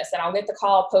relation to this, and I'll get the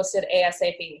call posted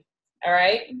ASAP. All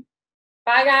right.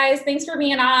 Bye guys. Thanks for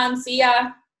being on. See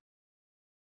ya.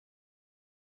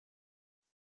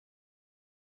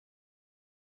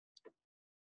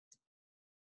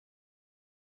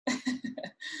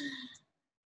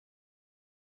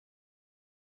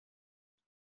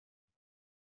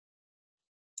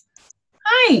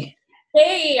 Hi.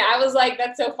 Hey, I was like,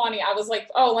 that's so funny. I was like,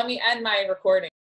 oh, let me end my recording.